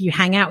you, if you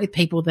hang out with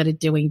people that are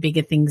doing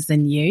bigger things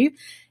than you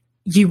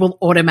will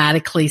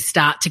automatically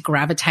start to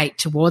gravitate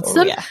towards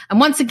them. Yeah.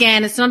 And once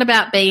again, it's not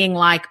about being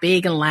like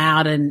big and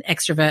loud and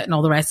extrovert and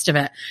all the rest of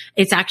it.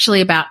 It's actually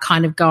about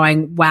kind of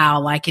going,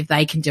 wow, like if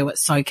they can do it,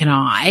 so can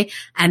I,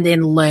 and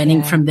then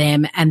learning from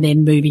them and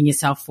then moving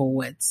yourself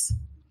forwards.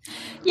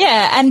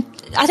 Yeah. And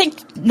I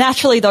think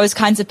naturally those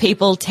kinds of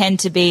people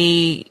tend to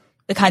be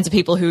the kinds of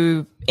people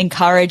who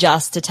encourage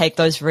us to take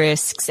those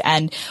risks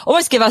and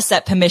almost give us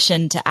that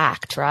permission to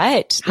act,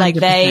 right? 100%. Like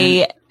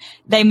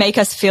they make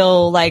us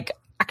feel like,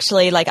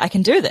 actually, like, I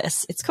can do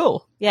this. It's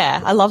cool.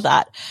 Yeah, I love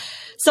that.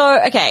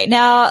 So, okay,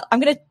 now I'm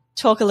going to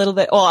talk a little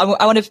bit, or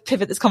I want to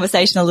pivot this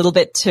conversation a little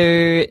bit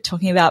to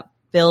talking about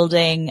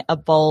building a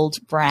bold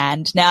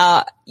brand.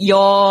 Now,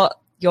 your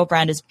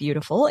brand is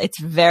beautiful. It's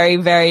very,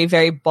 very,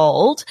 very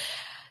bold.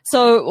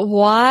 So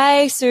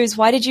why, Suze,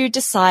 why did you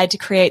decide to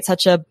create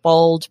such a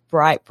bold,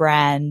 bright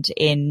brand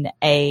in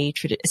a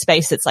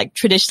space that's like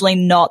traditionally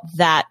not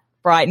that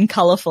bright and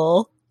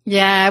colorful?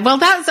 Yeah, well,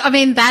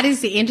 that is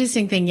the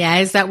interesting thing,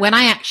 is that when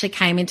I actually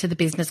came into the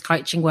business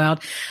coaching world,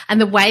 and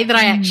the way that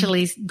I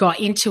actually got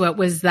into it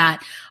was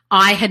that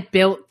I had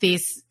built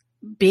this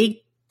big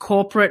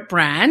corporate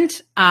brand,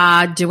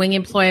 doing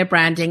employer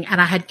branding, and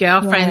I had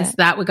girlfriends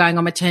that were going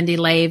on maternity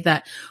leave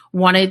that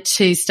wanted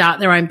to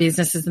start their own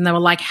businesses, and they were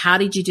like, how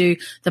did you do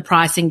the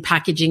pricing,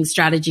 packaging,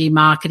 strategy,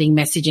 marketing,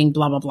 messaging,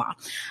 blah, blah, blah.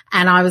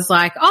 And I was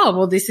like, oh,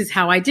 well, this is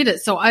how I did it.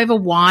 So over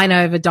wine,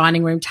 over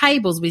dining room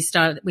tables, we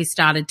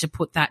started to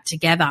put that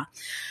together.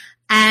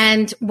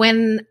 And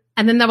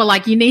then they were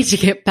like, you need to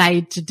get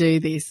paid to do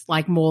this,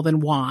 like more than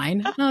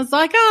wine. And I was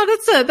like,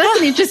 oh, that's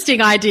an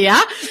interesting idea.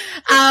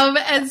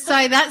 And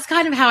so that's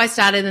kind of how I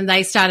started, and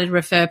they started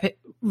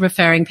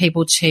referring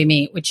people to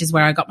me, which is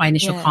where I got my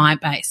initial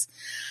client base.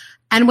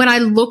 And when I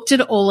looked at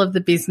all of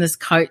the business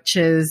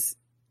coaches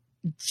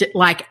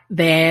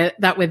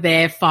that were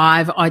there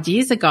 5 odd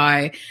years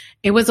ago,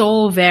 it was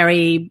all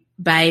very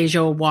beige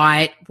or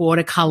white,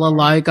 watercolor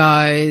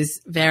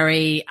logos,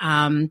 very,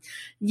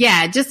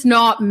 just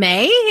not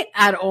me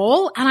at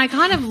all. And I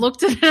kind of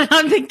looked at it and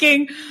I'm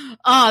thinking,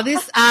 oh,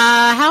 this,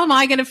 how am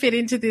I going to fit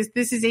into this?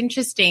 This is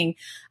interesting.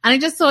 And I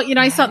just thought,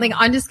 something,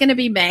 I'm just going to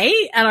be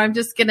me and I'm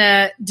just going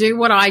to do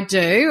what I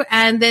do.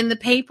 And then the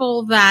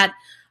people that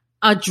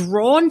are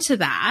drawn to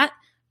that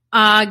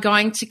are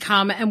going to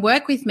come and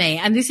work with me.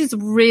 And this is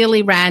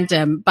really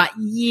random, but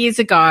years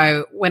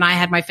ago when I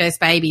had my first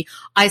baby,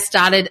 I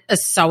started a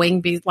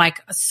sewing baby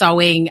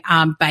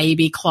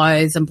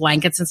clothes and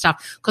blankets and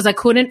stuff because I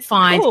couldn't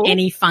find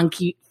any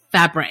funky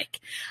fabric.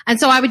 And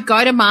so I would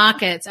go to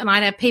markets and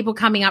I'd have people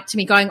coming up to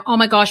me going, oh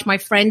my gosh, my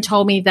friend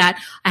told me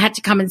that I had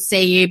to come and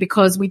see you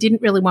because we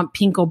didn't really want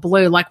pink or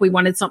blue. Like we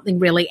wanted something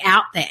really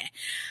out there.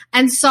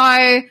 And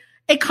so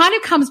it kind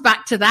of comes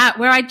back to that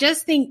where I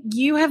just think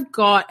you have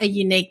got a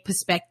unique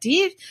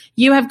perspective.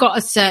 You have got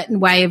a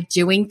certain way of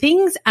doing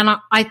things. And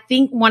I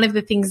think one of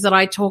the things that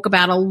I talk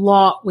about a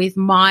lot with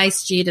my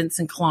students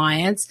and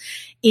clients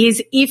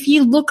is if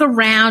you look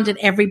around at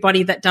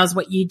everybody that does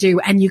what you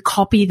do and you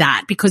copy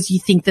that because you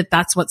think that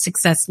that's what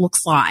success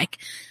looks like,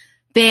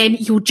 then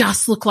you'll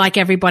just look like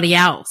everybody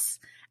else.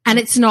 And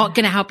it's not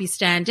going to help you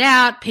stand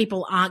out.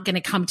 People aren't going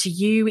to come to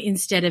you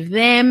instead of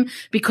them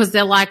because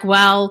they're like,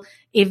 well,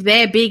 if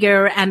they're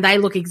bigger and they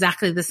look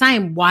exactly the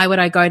same, why would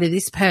I go to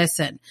this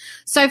person?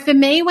 So for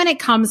me, when it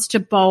comes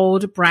to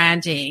bold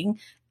branding,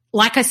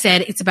 like I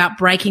said, it's about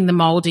breaking the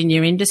mold in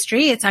your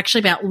industry. It's actually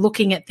about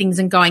looking at things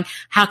and going,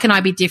 how can I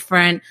be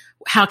different?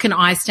 How can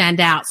I stand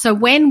out? So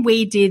when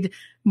we did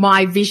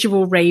my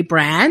visual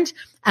rebrand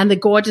and the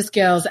gorgeous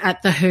girls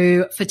at the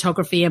Who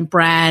Photography and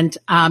Brand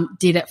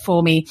did it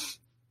for me,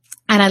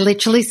 and I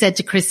literally said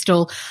to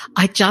Crystal,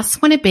 I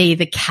just want to be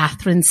the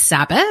Catherine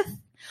Sabbath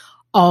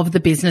of the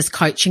business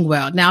coaching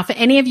world. Now, for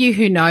any of you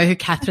who know who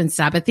Catherine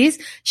Sabbath is,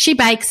 she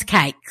bakes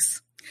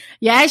cakes.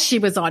 Yeah, she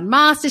was on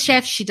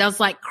MasterChef. She does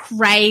like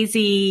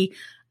crazy,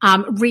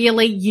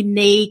 really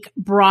unique,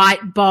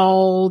 bright,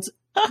 bold,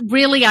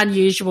 really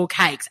unusual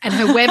cakes. And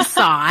her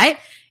website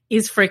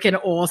is freaking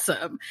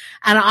awesome.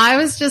 And I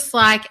was just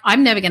like,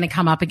 I'm never going to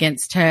come up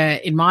against her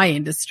in my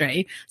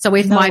industry. So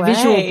if my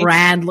visual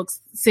brand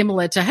looks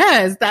similar to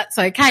hers, that's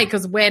okay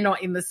because we're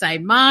not in the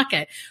same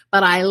market,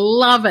 but I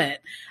love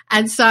it.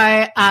 And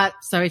so,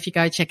 so if you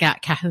go check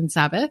out Catherine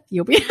Sabbath,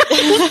 you'll be able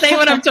to see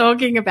what I'm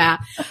talking about.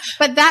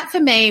 But that for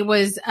me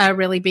was a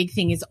really big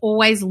thing, is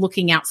always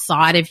looking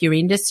outside of your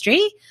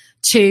industry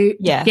to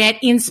get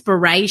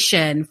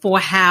inspiration for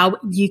how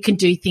you can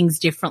do things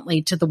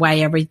differently to the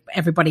way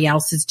everybody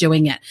else is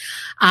doing it.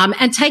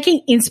 And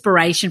taking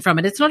inspiration from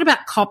it. It's not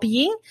about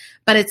copying,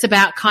 but it's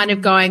about kind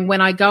of going,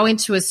 when I go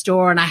into a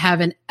store and I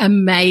have an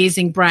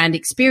amazing brand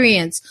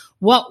experience,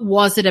 what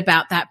was it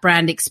about that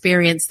brand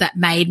experience that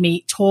made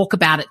me talk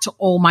about it to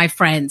all my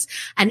friends?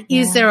 And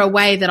is there a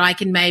way that I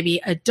can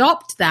maybe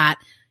adopt that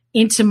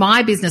into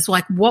my business?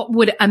 Like, what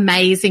would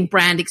amazing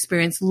brand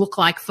experience look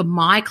like for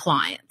my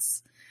clients?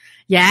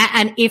 Yeah.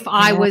 And if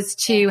I was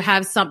to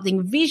have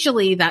something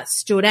visually that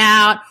stood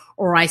out,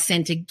 or I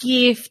sent a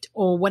gift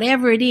or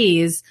whatever it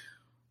is,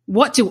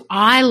 what do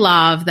I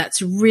love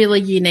that's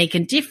really unique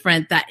and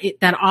different that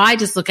I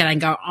just look at it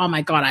and go, oh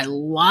my God, I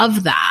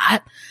love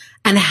that.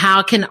 And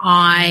how can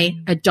I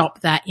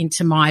adopt that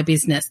into my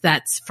business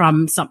that's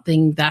from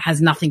something that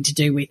has nothing to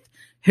do with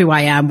who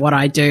I am, what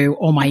I do,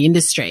 or my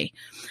industry?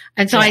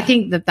 And so I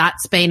think that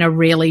that's been a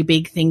really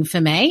big thing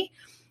for me.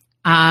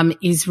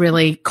 Is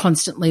really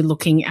constantly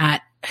looking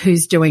at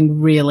who's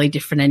doing really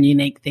different and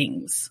unique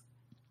things.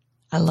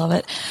 I love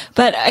it.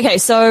 But okay,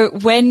 so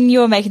when you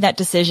were making that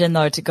decision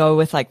though to go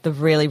with like the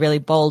really, really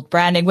bold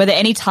branding, were there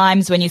any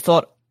times when you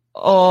thought,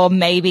 oh,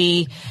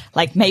 maybe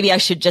I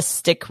should just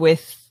stick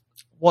with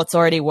what's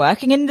already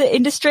working in the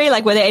industry?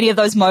 Like, were there any of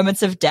those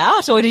moments of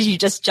doubt, or did you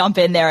just jump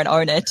in there and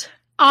own it?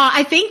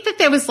 I think that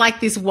there was like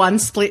this one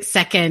split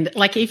second.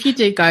 Like, if you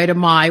do go to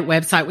my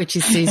website, which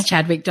is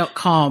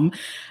SuzChadwick.com,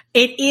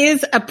 it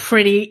is a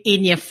pretty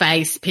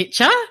in-your-face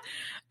picture.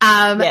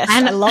 Yes,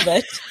 and I love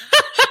it.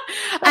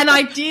 And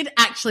I did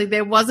actually,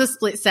 there was a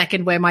split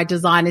second where my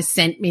designer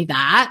sent me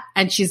that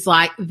and she's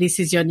like, this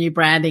is your new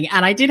branding.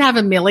 And I did have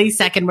a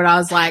millisecond where I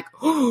was like,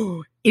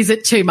 oh, is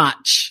it too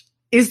much?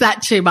 Is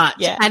that too much?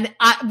 Yeah.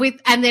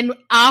 And then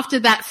after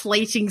that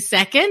fleeting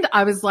second,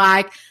 I was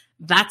like,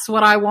 that's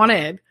what I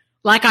wanted.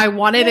 Like, I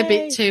wanted a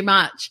bit too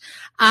much.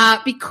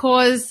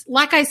 Because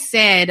like I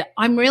said,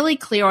 I'm really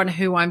clear on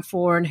who I'm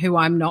for and who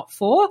I'm not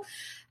for.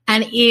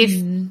 And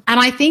and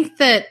I think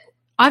that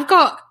I've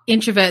got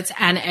introverts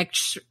and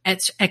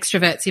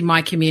extroverts in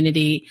my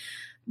community,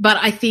 but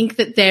I think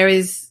that there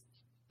is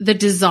the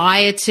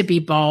desire to be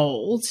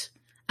bold,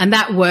 and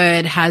that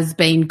word has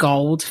been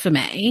gold for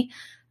me.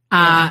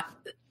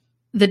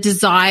 The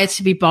desire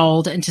to be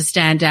bold and to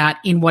stand out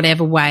in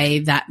whatever way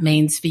that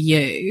means for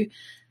you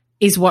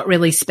is what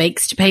really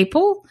speaks to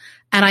people.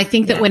 And I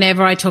think that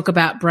whenever I talk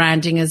about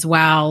branding as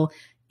well,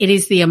 it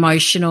is the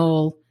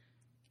emotional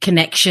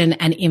connection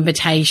and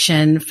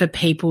invitation for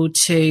people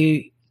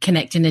to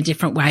connect in a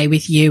different way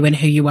with you and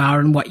who you are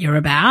and what you're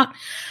about.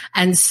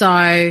 And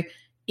so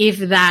if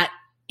that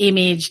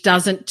image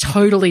doesn't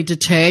totally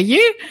deter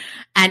you,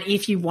 and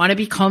if you want to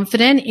be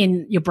confident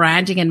in your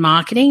branding and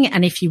marketing,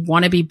 and if you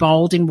want to be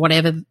bold in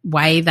whatever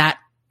way that,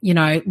 you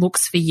know,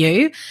 looks for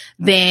you,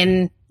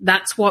 then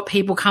that's what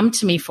people come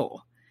to me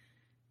for.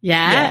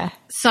 Yeah.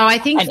 So I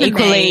think and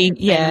equally,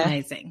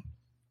 amazing.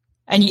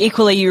 And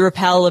equally, you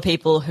repel the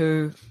people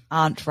who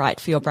aren't right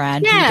for your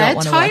brand. Yeah, you don't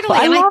want totally.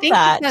 To work for. I think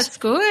that's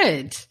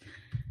good.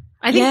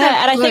 I think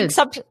I think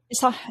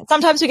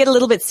sometimes we get a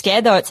little bit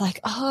scared though. It's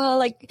like,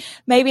 oh,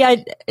 maybe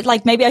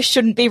I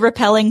shouldn't be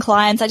repelling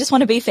clients. I just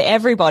want to be for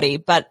everybody.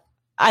 But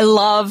I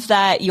love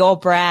that your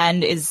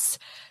brand is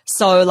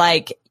so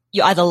like,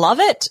 you either love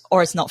it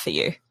or it's not for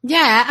you.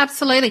 Yeah,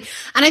 absolutely.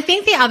 And I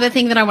think the other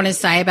thing that I want to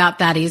say about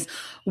that is,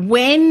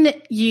 when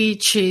you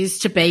choose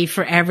to be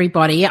for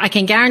everybody, I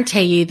can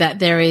guarantee you that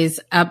there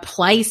is a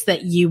place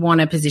that you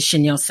want to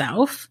position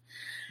yourself.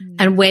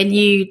 And when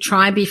you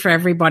try and be for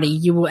everybody,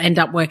 you will end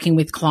up working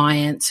with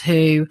clients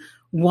who,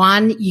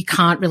 one, you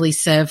can't really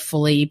serve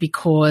fully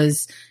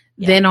because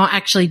they're not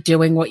actually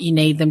doing what you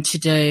need them to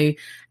do.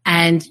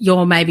 And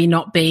you're maybe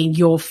not being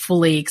your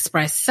fully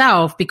expressed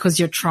self because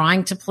you're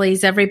trying to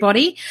please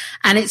everybody.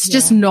 And it's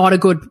just not a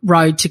good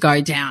road to go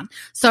down.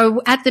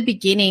 So at the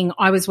beginning,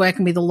 I was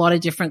working with a lot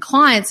of different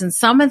clients, and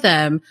some of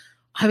them,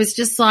 I was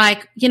just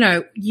like, you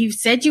know, you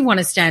said you want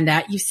to stand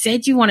out. You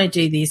said you want to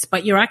do this,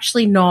 but you're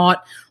actually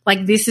not,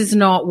 like, this is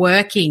not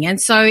working. And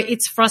so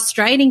it's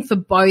frustrating for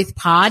both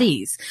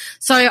parties.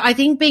 So I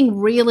think being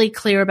really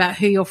clear about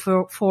who you're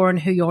for and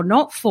who you're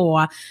not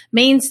for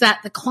means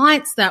that the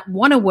clients that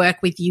want to work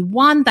with you,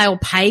 one, they'll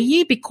pay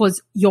you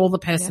because you're the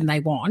person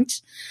they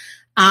want.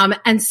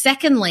 And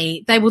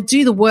secondly, they will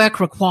do the work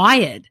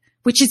required,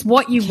 which is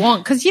what you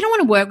want, because you don't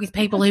want to work with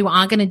people who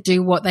aren't going to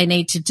do what they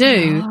need to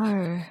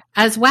do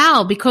as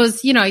well,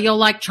 because, you know, you're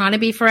like trying to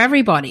be for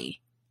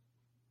everybody.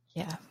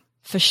 Yeah.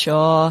 For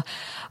sure.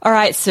 All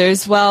right,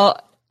 Suze.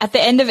 Well, at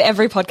the end of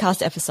every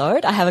podcast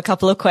episode, I have a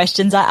couple of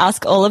questions I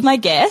ask all of my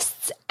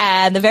guests.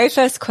 And the very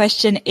first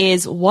question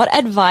is, what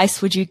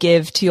advice would you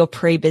give to your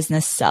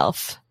pre-business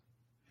self?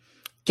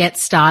 Get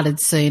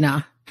started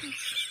sooner.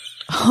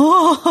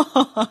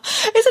 Oh,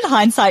 isn't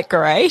hindsight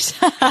great?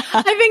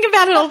 I think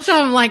about it all the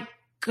time. I'm like,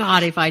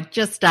 God, if I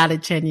just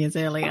started 10 years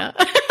earlier.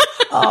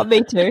 Oh,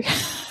 me too.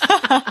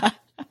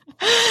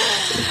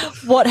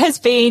 What has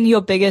been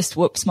your biggest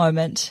whoops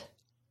moment?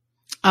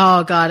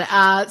 Oh, God.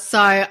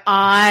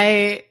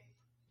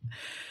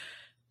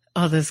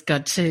 There's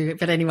got two.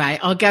 But anyway,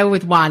 I'll go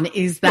with one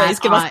is that. Please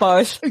give us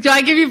both. Do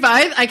I give you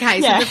both? Okay.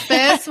 Yeah. So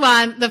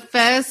the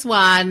first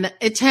one,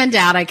 it turned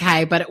out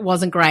okay, but it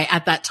wasn't great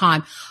at that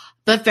time.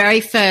 The very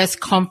first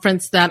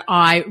conference that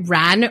I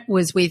ran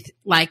was with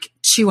like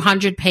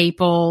 200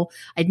 people.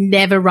 I'd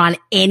never run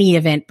any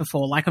event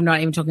before. Like, I'm not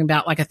even talking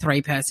about like a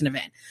 3-person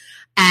event.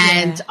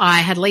 And I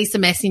had Lisa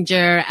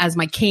Messenger as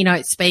my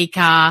keynote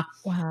speaker.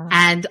 Wow.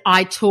 And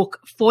I took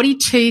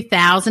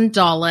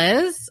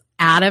 $42,000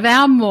 out of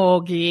our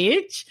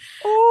mortgage.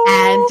 Ooh.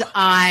 And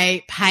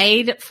I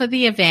paid for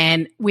the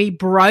event. We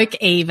broke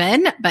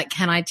even, but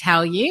can I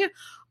tell you,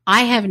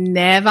 I have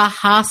never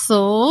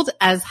hustled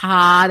as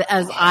hard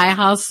as I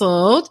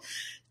hustled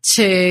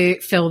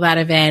to fill that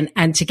event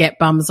and to get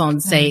bums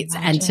on seats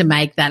and to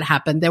make that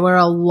happen. There were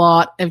a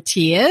lot of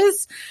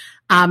tears.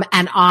 And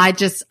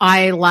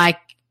I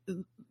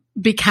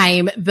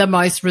became the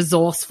most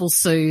resourceful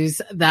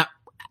Suze that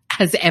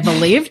has ever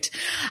lived.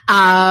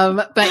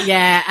 But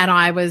yeah, and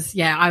I was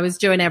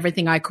doing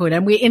everything I could.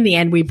 And in the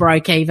end, we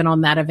broke even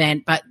on that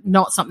event, but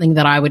not something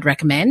that I would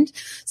recommend.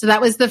 So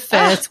that was the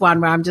first one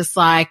where I'm just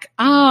like,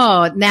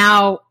 oh,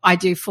 now I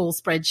do full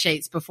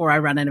spreadsheets before I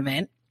run an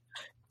event.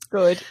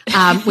 Good.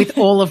 With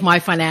all of my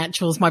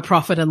financials, my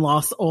profit and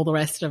loss, all the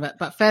rest of it.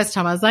 But first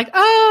time I was like,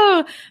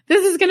 oh,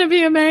 this is going to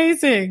be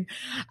amazing.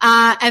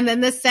 And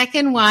then the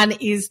second one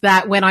is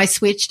that when I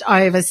switched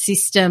over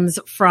systems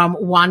from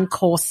one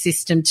course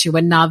system to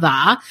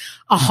another,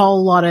 a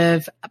whole lot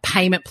of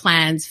payment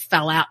plans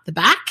fell out the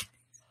back.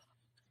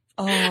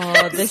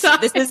 Oh, this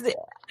is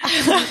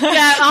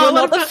yeah, you're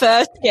not the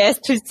first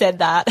guest who said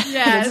that.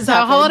 Yeah, so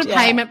a whole lot of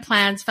payment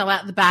plans fell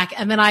out the back.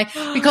 And then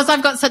because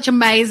I've got such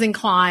amazing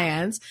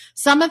clients,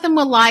 some of them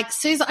were like,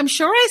 Suze, I'm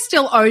sure I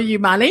still owe you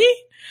money.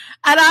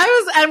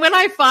 And when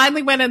I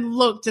finally went and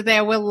looked,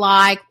 there were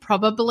like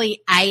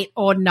probably 8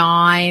 or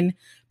 9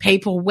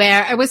 people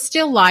where it was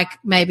still like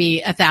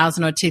maybe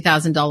 $1,000 or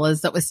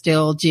 $2,000 that was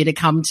still due to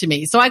come to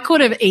me. So I could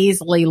have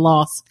easily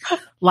lost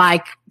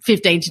like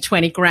 15 to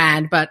 20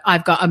 grand, but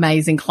I've got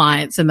amazing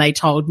clients and they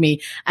told me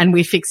and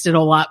we fixed it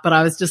all up. But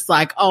I was just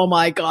like, oh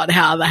my God,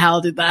 how the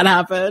hell did that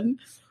happen?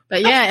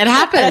 But yeah, it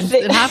happened.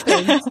 It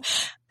happened.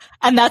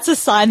 And that's a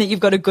sign that you've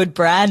got a good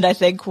brand, I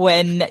think,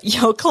 when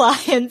your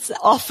clients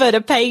offer to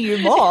pay you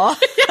more.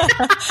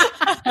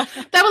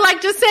 They were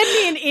like, just send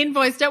me an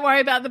invoice. Don't worry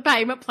about the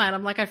payment plan.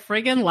 I'm like, I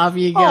friggin' love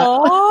you,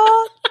 girl.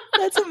 Oh,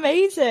 that's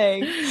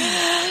amazing.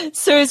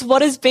 Suze,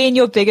 what has been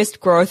your biggest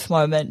growth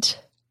moment?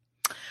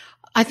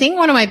 I think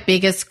one of my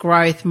biggest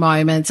growth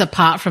moments,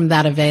 apart from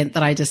that event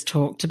that I just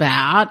talked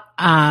about,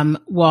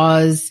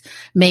 was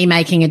me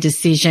making a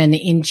decision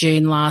in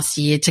June last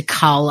year to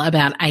cull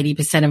about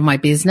 80% of my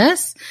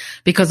business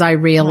because I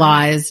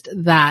realized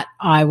that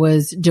I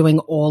was doing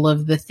all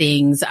of the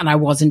things and I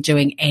wasn't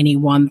doing any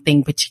one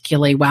thing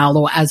particularly well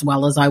or as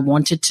well as I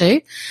wanted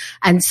to.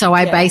 And so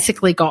I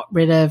basically got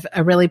rid of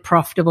a really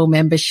profitable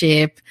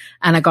membership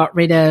and I got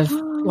rid of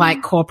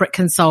like corporate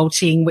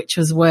consulting, which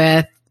was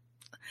worth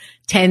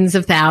tens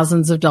of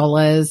thousands of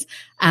dollars,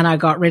 and I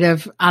got rid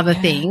of other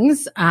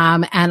things.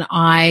 And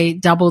I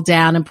doubled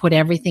down and put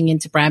everything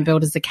into Brand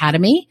Builders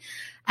Academy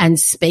and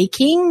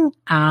speaking,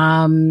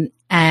 and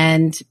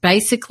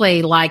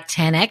basically like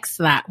 10x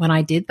that when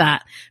I did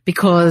that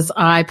because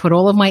I put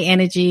all of my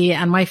energy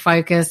and my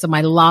focus and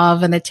my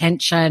love and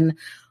attention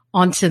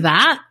onto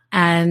that,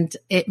 and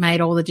it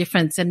made all the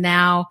difference. And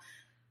now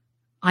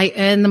I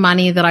earn the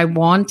money that I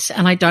want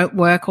and I don't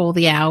work all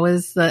the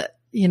hours that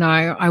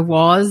I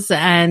was,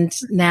 and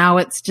now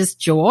it's just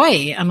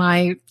joy. And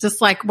I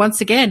just like, once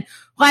again,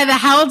 why the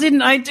hell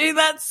didn't I do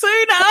that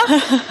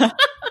sooner?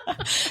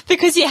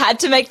 Because you had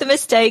to make the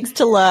mistakes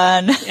to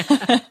learn.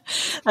 Yeah.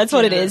 That's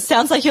what it is.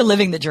 Sounds like you're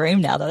living the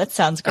dream now, though. That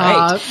sounds great.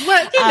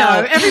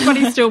 Well,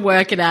 everybody's still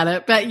working at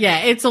it, but yeah,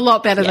 it's a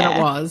lot better than it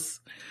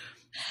was.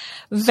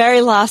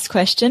 Very last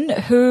question.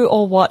 Who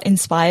or what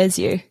inspires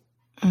you?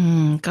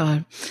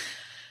 God.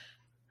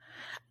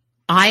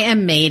 I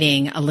am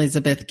meeting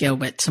Elizabeth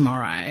Gilbert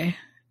tomorrow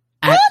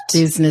at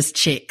Business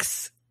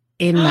Chicks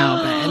in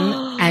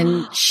Melbourne.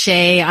 And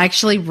I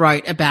actually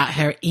wrote about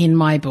her in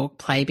my book,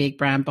 Play Big,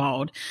 Brand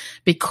Bold,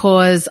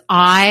 because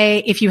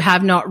if you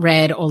have not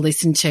read or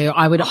listened to,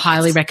 I would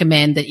highly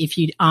recommend that if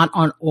you aren't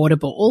on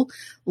Audible,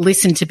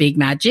 listen to Big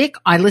Magic.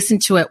 I listen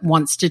to it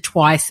once to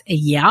twice a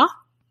year,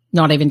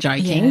 not even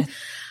joking. Yeah.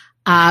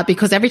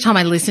 because every time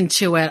I listen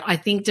to it, I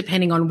think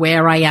depending on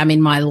where I am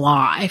in my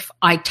life,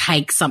 I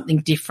take something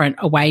different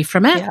away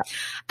from it. Yeah.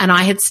 And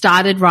I had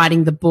started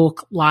writing the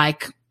book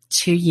like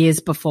 2 years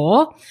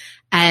before.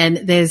 And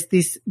there's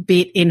this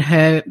bit in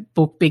her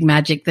book, Big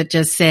Magic, that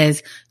just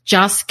says,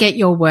 just get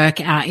your work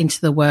out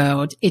into the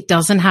world. It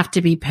doesn't have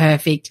to be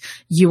perfect.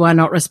 You are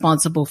not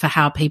responsible for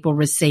how people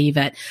receive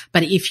it.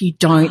 But if you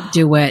don't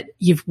do it,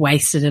 you've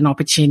wasted an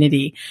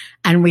opportunity.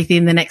 And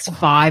within the next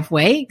 5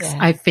 weeks,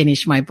 I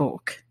finished my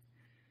book.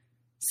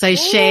 So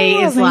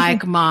she is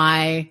like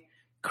my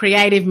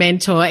creative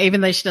mentor, even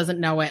though she doesn't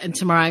know it. And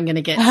tomorrow I'm going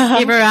to give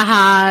her a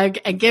hug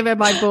and give her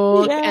my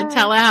book and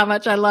tell her how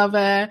much I love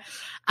her.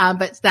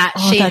 But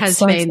she has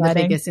so been the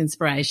biggest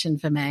inspiration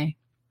for me.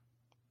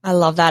 I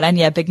love that. And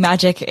yeah, Big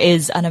Magic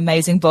is an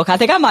amazing book. I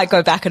think I might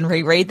go back and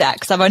reread that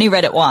because I've only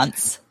read it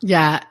once.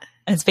 Yeah.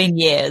 And it's been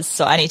years,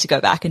 so I need to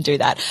go back and do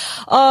that.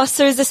 Oh,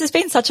 Suze, this has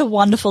been such a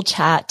wonderful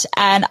chat.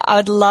 And I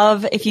would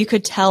love if you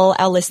could tell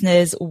our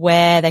listeners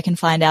where they can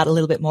find out a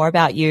little bit more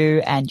about you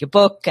and your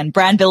book and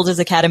Brand Builders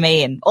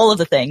Academy and all of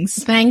the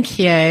things. Thank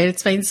you.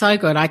 It's been so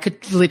good. I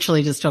could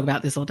literally just talk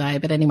about this all day,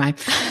 but anyway.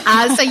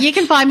 So you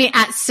can find me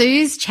at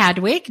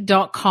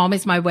SuzeChadwick.com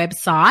is my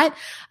website.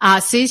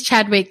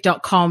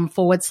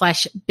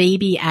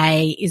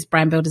 SuzeChadwick.com/BBA is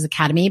Brand Builders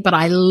Academy, but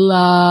I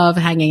love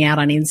hanging out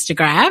on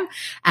Instagram,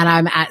 and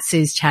I'm at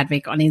Suze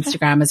Chadwick on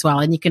Instagram as well.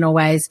 And you can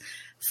always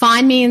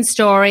find me in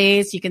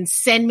stories. You can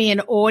send me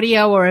an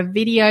audio or a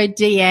video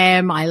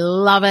DM. I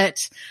love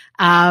it.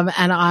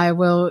 And I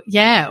will,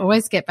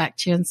 always get back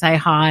to you and say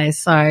hi.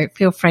 So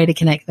feel free to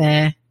connect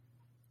there.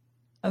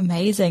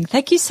 Amazing.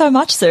 Thank you so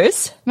much,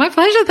 Suze. My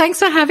pleasure. Thanks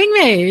for having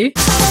me.